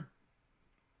Gear.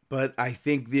 But I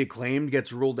think the Acclaimed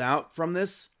gets ruled out from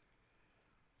this.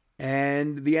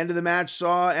 And the end of the match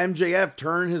saw MJF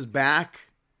turn his back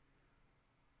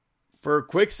for a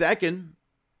quick second.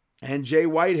 And Jay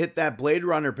White hit that Blade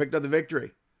Runner, picked up the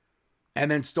victory.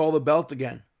 And then stole the belt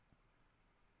again.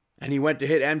 And he went to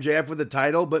hit MJF with the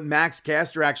title, but Max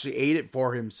Caster actually ate it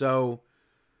for him. So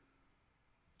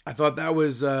I thought that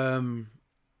was kind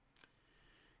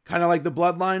of like the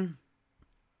Bloodline,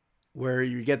 where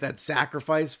you get that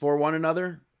sacrifice for one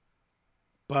another.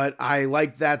 But I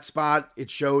liked that spot. It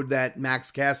showed that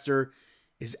Max Caster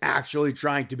is actually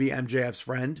trying to be MJF's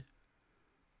friend.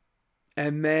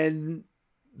 And then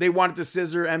they wanted to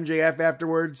scissor MJF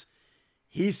afterwards.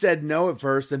 He said no at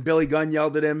first, and Billy Gunn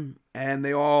yelled at him, and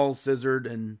they all scissored,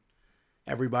 and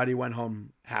everybody went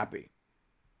home happy.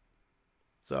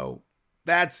 So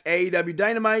that's AEW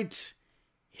Dynamite.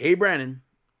 Hey, Brandon,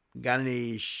 got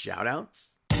any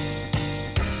shout-outs?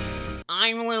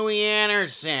 I'm Louie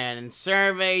Anderson, and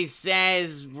survey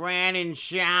says Brandon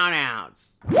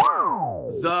shout-outs.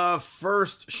 The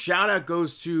first shout-out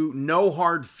goes to No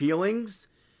Hard Feelings,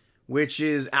 which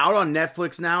is out on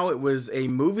Netflix now. It was a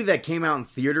movie that came out in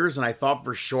theaters, and I thought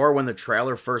for sure when the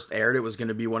trailer first aired, it was going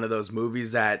to be one of those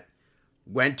movies that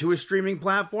went to a streaming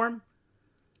platform.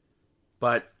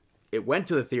 But it went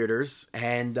to the theaters,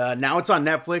 and now it's on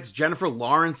Netflix. Jennifer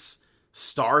Lawrence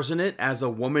stars in it as a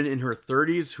woman in her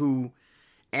 30s who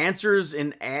answers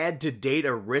an ad to date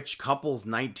a rich couple's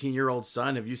 19-year-old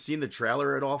son. Have you seen the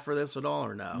trailer at all for this at all,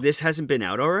 or no? This hasn't been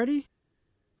out already?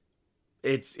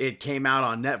 It came out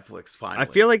on Netflix finally.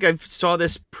 I feel like I saw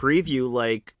this preview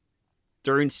like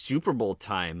during Super Bowl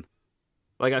time.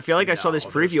 Like I feel like I saw this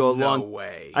preview No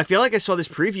way. I feel like I saw this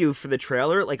preview for the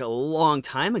trailer like a long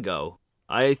time ago.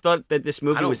 I thought that this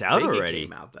movie was out already. It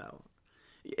came out though.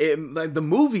 Like the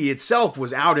movie itself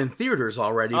was out in theaters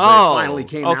already, but it finally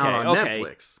came out on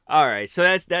Netflix. All right,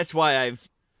 so that's why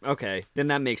then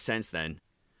that makes sense then.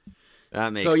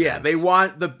 That makes sense. So yeah, they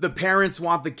want the parents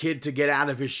want the kid to get out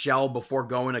of his shell before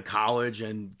going to college,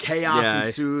 and chaos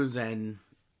ensues, and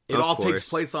it all takes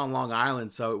place on Long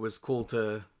Island, so it was cool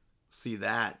to see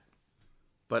that.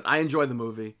 But I enjoy the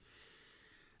movie.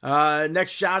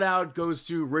 Next shout out goes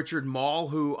to Richard Mall,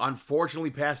 who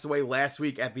unfortunately passed away last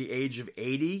week at the age of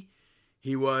 80.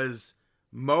 He was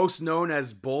most known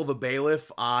as Bull the Bailiff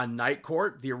on Night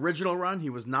Court, the original run. He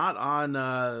was not on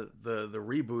the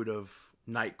reboot of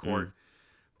Night Court,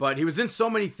 but he was in so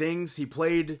many things. He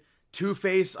played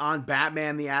Two-Face on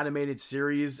Batman the Animated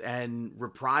Series and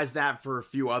reprised that for a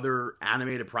few other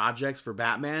animated projects for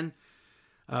Batman.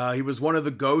 He was one of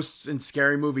the ghosts in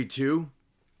Scary Movie 2.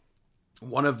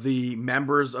 One of the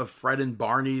members of Fred and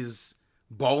Barney's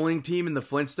bowling team in the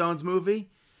Flintstones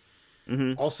movie.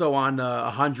 Mm-hmm. Also on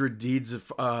 100 Deeds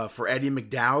for Eddie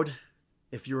McDowd,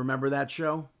 if you remember that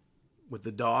show with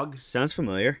the dog. Sounds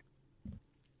familiar.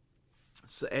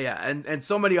 So, yeah, and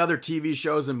so many other TV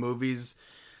shows and movies.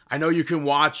 I know you can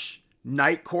watch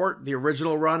Night Court, the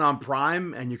original run on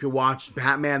Prime, and you can watch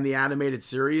Batman the Animated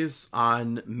Series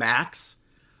on Max.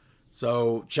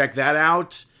 So check that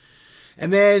out.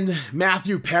 And then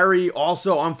Matthew Perry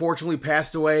also unfortunately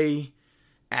passed away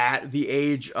at the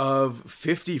age of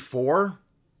 54.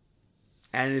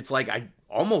 And it's like, I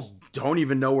almost don't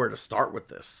even know where to start with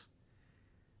this.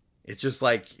 It's just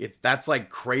like, that's like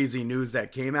crazy news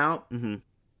that came out. Mm-hmm.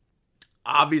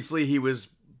 Obviously, he was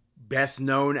best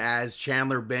known as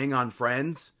Chandler Bing on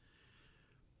Friends.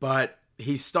 But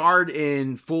he starred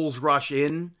in Fools Rush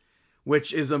In,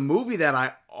 which is a movie that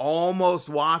I almost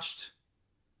watched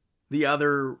the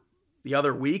other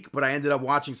week, but I ended up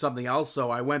watching something else, so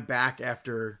I went back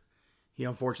after he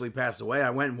unfortunately passed away. I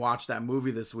went and watched that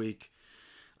movie this week.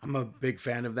 I'm a big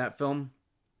fan of that film.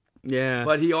 Yeah.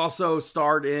 But he also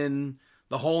starred in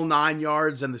The Whole Nine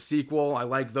Yards and the sequel. I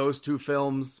like those two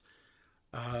films.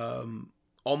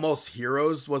 Almost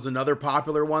Heroes was another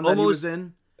popular one that he was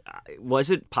in. Was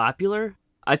it popular?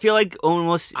 I feel like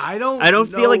almost. I don't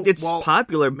feel like it's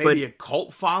popular, maybe but a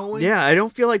cult following. Yeah, I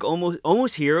don't feel like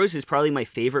Almost Heroes is probably my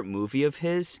favorite movie of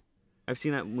his. I've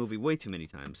seen that movie way too many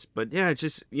times, but yeah, it's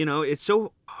just it's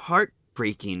so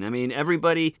heartbreaking. I mean,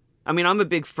 everybody. I mean, I'm a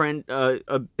big fan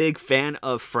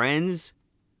of Friends,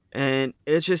 and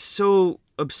it's just so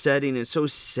upsetting and so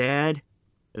sad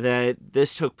that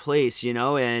this took place.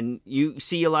 And you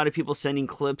see a lot of people sending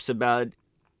clips about.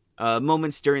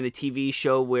 Moments during the TV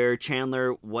show where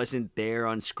Chandler wasn't there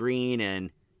on screen and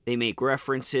they make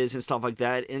references and stuff like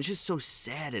that. And it's just so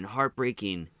sad and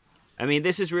heartbreaking. I mean,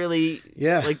 this is really,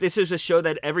 this is a show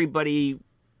that everybody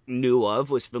knew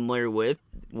of, was familiar with,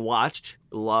 watched,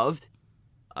 loved.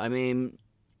 I mean,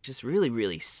 just really,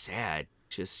 really sad.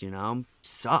 Just,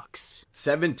 sucks.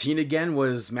 17 Again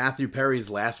was Matthew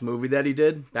Perry's last movie that he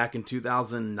did back in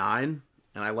 2009.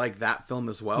 And I like that film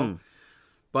as well.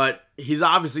 But he's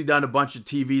obviously done a bunch of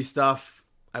TV stuff.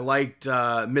 I liked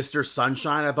Mr.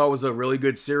 Sunshine. I thought was a really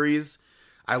good series.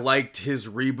 I liked his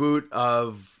reboot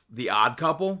of The Odd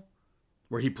Couple,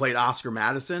 where he played Oscar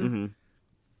Madison. Mm-hmm.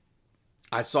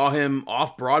 I saw him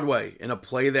off Broadway in a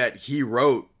play that he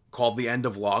wrote called The End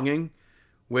of Longing,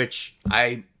 which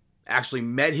I actually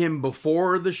met him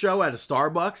before the show at a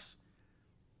Starbucks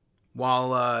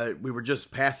while we were just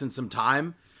passing some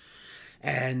time.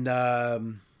 And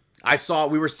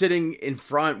we were sitting in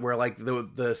front where like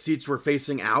the seats were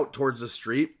facing out towards the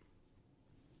street.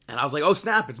 And I was like, oh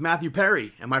snap, it's Matthew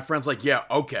Perry. And my friend's like, yeah,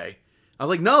 okay. I was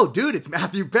like, no, dude, it's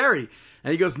Matthew Perry.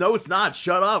 And he goes, no, it's not.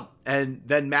 Shut up. And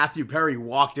then Matthew Perry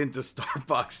walked into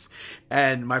Starbucks.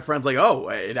 And my friend's like, oh,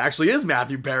 it actually is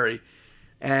Matthew Perry.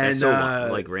 And that's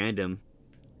so random.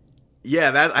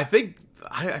 Yeah,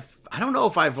 I don't know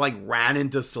if I've like ran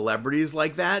into celebrities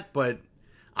like that, but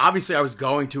obviously I was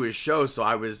going to his show, so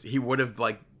he would have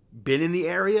like been in the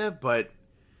area, but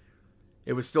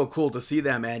it was still cool to see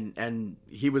them. And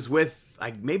he was with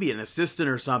like maybe an assistant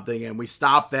or something, and we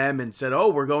stopped them and said, "Oh,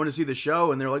 we're going to see the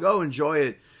show," and they're like, "Oh, enjoy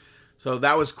it." So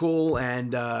that was cool.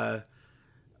 And I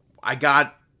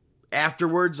got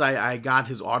afterwards, I got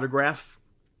his autograph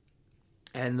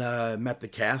and met the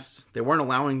cast. They weren't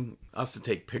allowing us to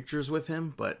take pictures with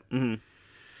him, but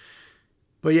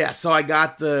yeah. So I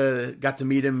got to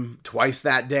meet him twice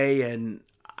that day, and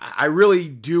I really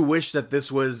do wish that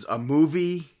this was a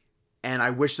movie. And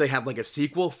I wish they had like a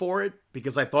sequel for it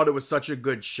because I thought it was such a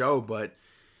good show, but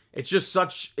it's just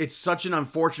such an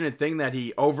unfortunate thing that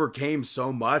he overcame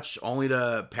so much only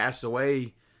to pass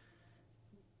away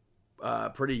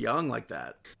pretty young like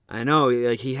that. I know,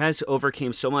 like he has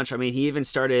overcame so much. I mean, he even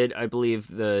started, I believe,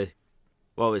 the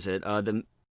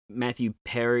Matthew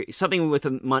Perry, something with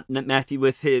Matthew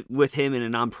with him in a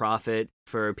nonprofit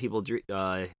for people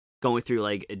going through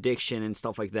like addiction and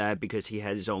stuff like that because he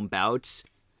had his own bouts.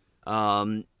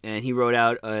 And he wrote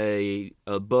out a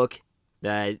book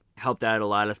that helped out a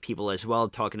lot of people as well,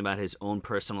 talking about his own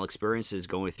personal experiences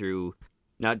going through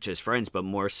not just friends, but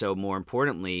more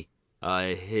importantly,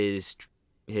 his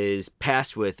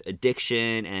past with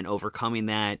addiction and overcoming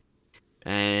that.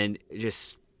 And it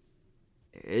just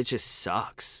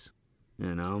sucks,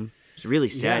 you know? It's really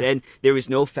sad. Yeah. And there was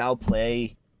no foul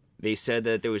play. They said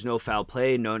that there was no foul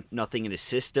play, nothing in his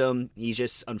system. He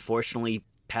just unfortunately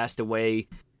passed away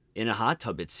in a hot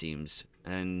tub, it seems,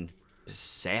 and it's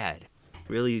sad.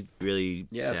 Really, really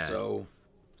sad. Yeah, so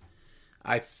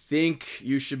I think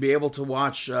you should be able to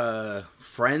watch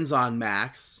Friends on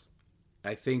Max.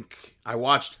 I think I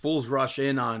watched Fools Rush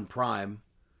In on Prime.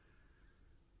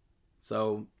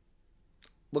 So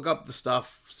look up the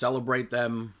stuff, celebrate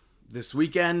them this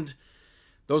weekend.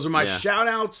 Those are my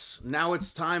shout-outs. Now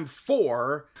it's time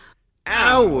for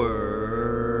our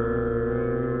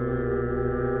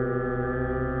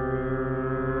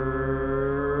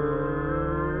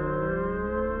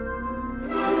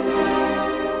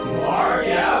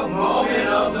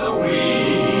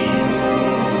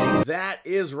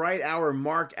is right, our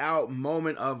Mark Out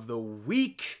moment of the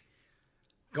week.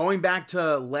 Going back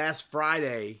to last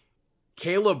Friday,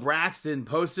 Kayla Braxton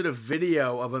posted a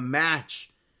video of a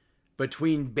match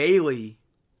between Bayley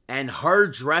and her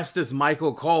dressed as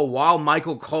Michael Cole while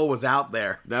Michael Cole was out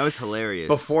there. That was hilarious.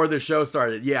 Before the show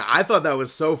started. Yeah, I thought that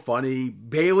was so funny.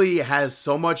 Bayley has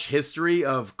so much history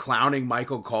of clowning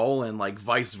Michael Cole and like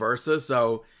vice versa,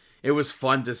 so it was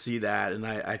fun to see that, and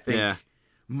I think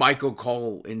Michael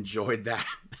Cole enjoyed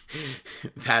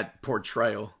that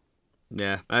portrayal.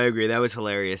 Yeah, I agree. That was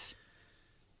hilarious.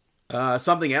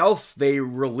 Something else they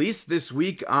released this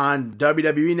week on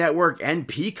WWE Network and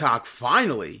Peacock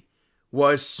finally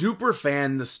was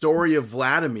Superfan: The Story of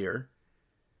Vladimir.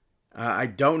 I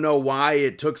don't know why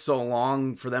it took so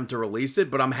long for them to release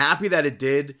it, but I'm happy that it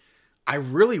did. I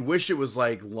really wish it was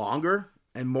like longer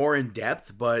and more in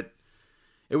depth, but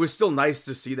it was still nice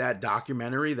to see that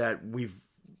documentary that we've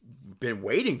been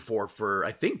waiting for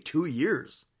I think 2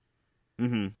 years.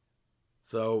 Mm-hmm.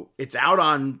 So it's out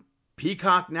on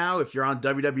Peacock now. If you're on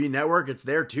WWE Network, it's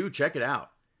there too. Check it out.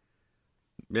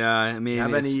 Yeah, I mean,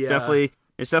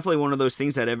 it's definitely one of those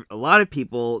things that a lot of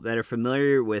people that are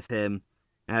familiar with him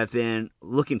have been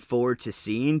looking forward to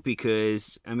seeing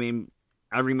because, I mean,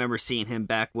 I remember seeing him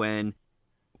back when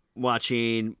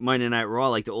watching Monday Night Raw,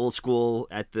 like the old school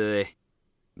at the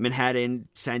Manhattan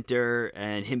Center,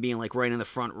 and him being like right in the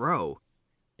front row,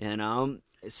 you know.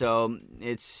 So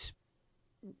it's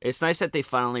nice that they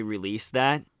finally released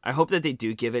that. I hope that they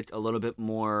do give it a little bit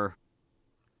more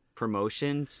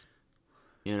promotions,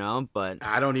 you know. But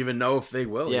I don't even know if they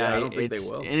will. Yeah, I don't think they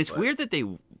will. And it's weird that they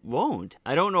won't.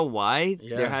 I don't know why.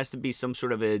 Yeah. There has to be some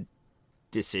sort of a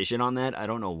decision on that. I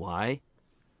don't know why.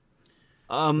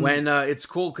 When it's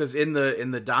cool because in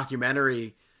the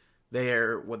documentary,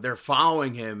 they're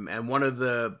following him, and one of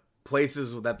the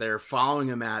places that they're following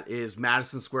him at is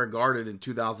Madison Square Garden in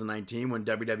 2019 when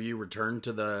WWE returned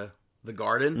to the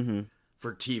Garden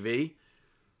for TV,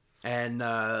 and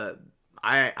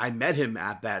I met him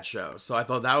at that show, so I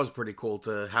thought that was pretty cool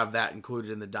to have that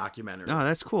included in the documentary. Oh,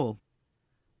 that's cool.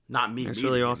 Not me, that's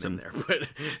really awesome. In there, but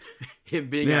him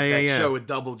being at that show with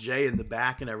Double J in the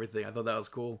back and everything. I thought that was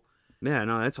cool. Yeah,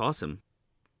 no, that's awesome.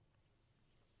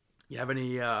 You have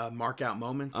any mark out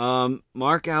moments?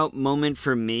 Mark out moment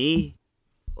for me.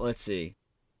 Let's see.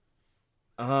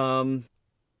 I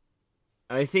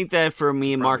think that for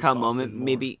me, mark out moment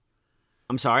maybe.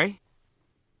 I'm sorry.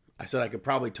 I said I could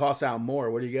probably toss out more.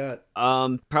 What do you got?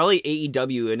 Probably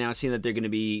AEW announcing that they're going to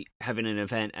be having an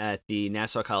event at the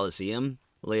Nassau Coliseum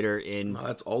later in. Oh,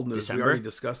 that's old news. December. We already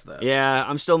discussed that. Yeah,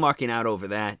 I'm still marking out over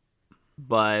that,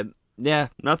 but Yeah,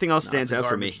 nothing else No, stands it's a out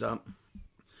for me. garbage dump.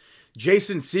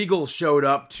 Jason Segel showed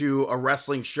up to a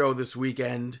wrestling show this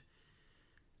weekend,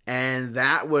 and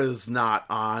that was not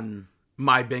on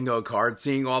my bingo card.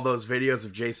 Seeing all those videos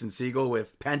of Jason Segel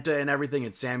with Penta and everything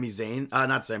and Sami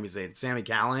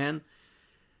Callihan,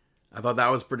 I thought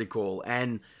that was pretty cool.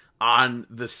 And on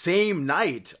the same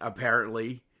night,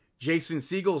 apparently, Jason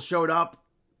Segel showed up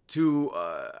to,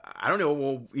 I don't know,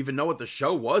 we'll even know what the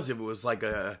show was, if it was like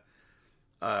a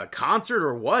concert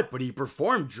or what, but he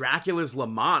performed Dracula's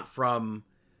Lamont from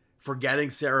Forgetting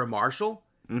Sarah Marshall,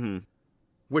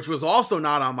 which was also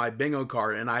not on my bingo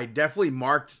card, and I definitely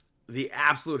marked the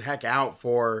absolute heck out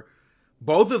for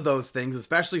both of those things,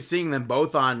 especially seeing them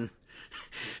both on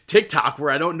TikTok, where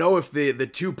I don't know if the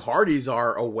two parties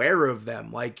are aware of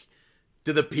them. Like,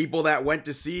 do the people that went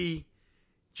to see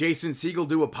Jason Segel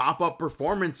do a pop-up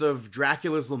performance of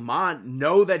Dracula's Lamont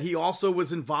know that he also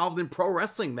was involved in pro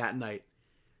wrestling that night?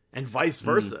 And vice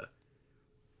versa.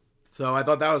 So I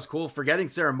thought that was cool. Forgetting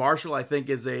Sarah Marshall, I think,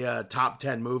 is a top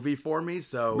 10 movie for me.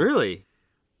 So Really?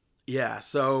 Yeah,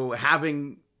 so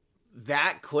having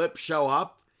that clip show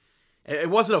up, it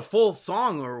wasn't a full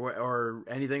song or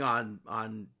anything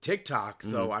on TikTok,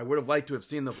 so I would have liked to have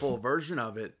seen the full version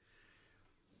of it.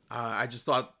 I just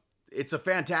thought it's a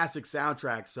fantastic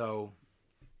soundtrack, so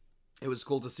it was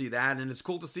cool to see that, and it's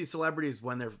cool to see celebrities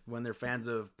when they're fans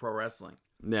of pro wrestling.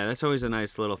 Yeah, that's always a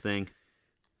nice little thing.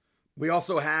 We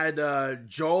also had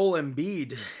Joel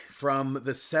Embiid from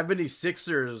the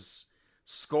 76ers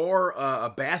score a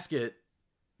basket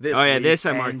this week. Oh yeah, this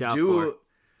I marked out for.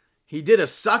 He did a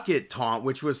suck it taunt,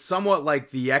 which was somewhat like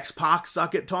the X-Pac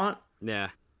suck it taunt. Yeah.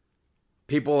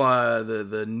 People,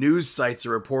 the news sites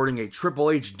are reporting a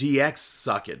Triple H DX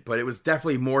suck it, but it was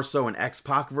definitely more so an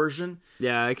X-Pac version.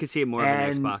 Yeah, I could see it more of an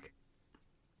X-Pac.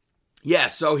 Yeah,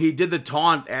 so he did the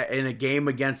taunt in a game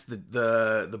against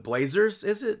the Blazers.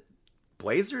 Is it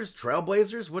Blazers?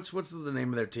 Trailblazers? What's the name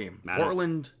of their team?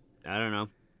 Portland? I don't know.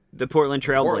 The Portland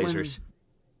Trailblazers.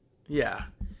 Yeah.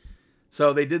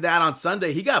 So they did that on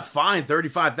Sunday. He got fined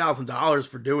 $35,000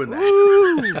 for doing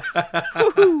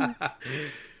that.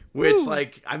 Which,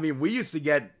 like, I mean, we used to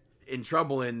get in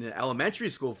trouble in elementary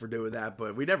school for doing that,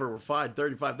 but we never were fined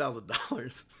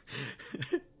 $35,000.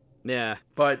 Yeah.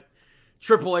 But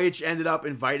Triple H ended up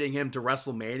inviting him to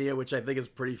WrestleMania, which I think is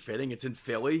pretty fitting. It's in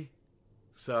Philly.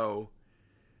 So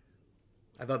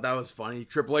I thought that was funny.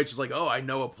 Triple H is like, oh, I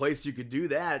know a place you could do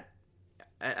that.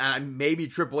 And maybe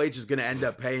Triple H is going to end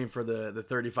up paying for the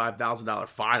 $35,000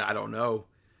 fine. I don't know.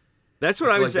 That's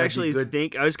what I was actually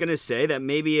I was going to say that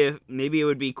maybe it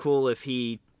would be cool if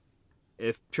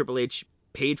Triple H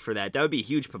paid for that. That would be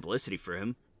huge publicity for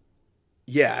him.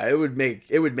 Yeah, it would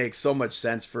make so much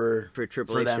sense for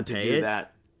Triple H them to do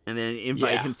that, and then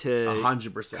invite him to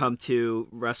 100% come to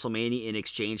WrestleMania in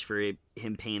exchange for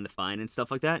him paying the fine and stuff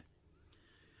like that.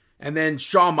 And then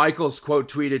Shawn Michaels quote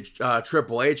tweeted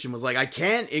Triple H and was like, "I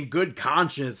can't, in good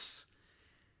conscience,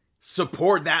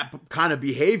 support that kind of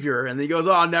behavior." And then he goes,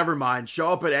 "Oh, never mind. Show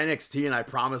up at NXT and I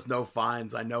promise no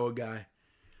fines. I know a guy."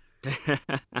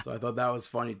 So I thought that was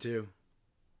funny too.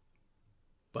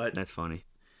 But that's funny.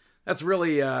 That's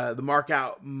really the mark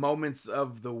out moments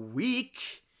of the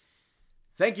week.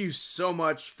 Thank you so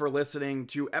much for listening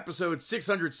to episode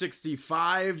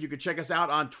 665. You can check us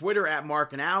out on Twitter at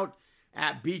Markin Out,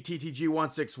 at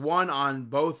BTTG161 on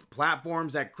both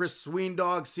platforms, at Chris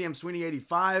Sweendog, CM Sweeney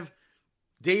 85,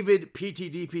 David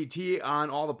PTDPT on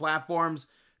all the platforms,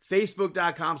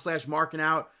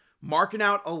 Facebook.com/MarkinOut,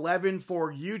 MarkinOut11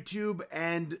 for YouTube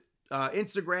and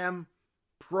Instagram,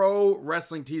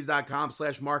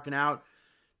 ProWrestlingTees.com/MarkinOut.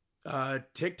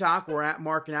 TikTok, we're at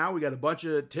Markin Out. We got a bunch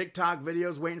of TikTok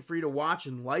videos waiting for you to watch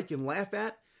and like and laugh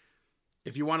at.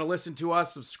 If you want to listen to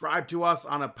us, subscribe to us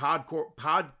on a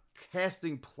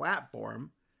podcasting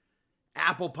platform,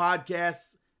 Apple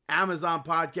Podcasts, Amazon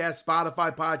Podcasts,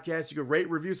 Spotify Podcasts. You can rate,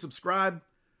 review, subscribe.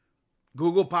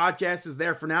 Google Podcasts is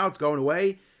there for now. It's going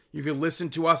away. You can listen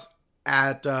to us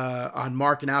at on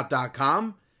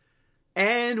markinout.com.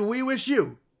 And we wish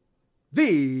you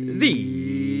the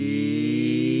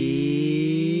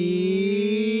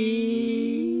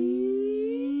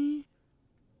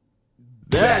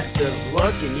best of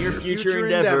luck in your future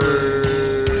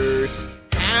endeavors.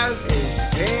 Have a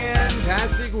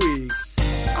fantastic week.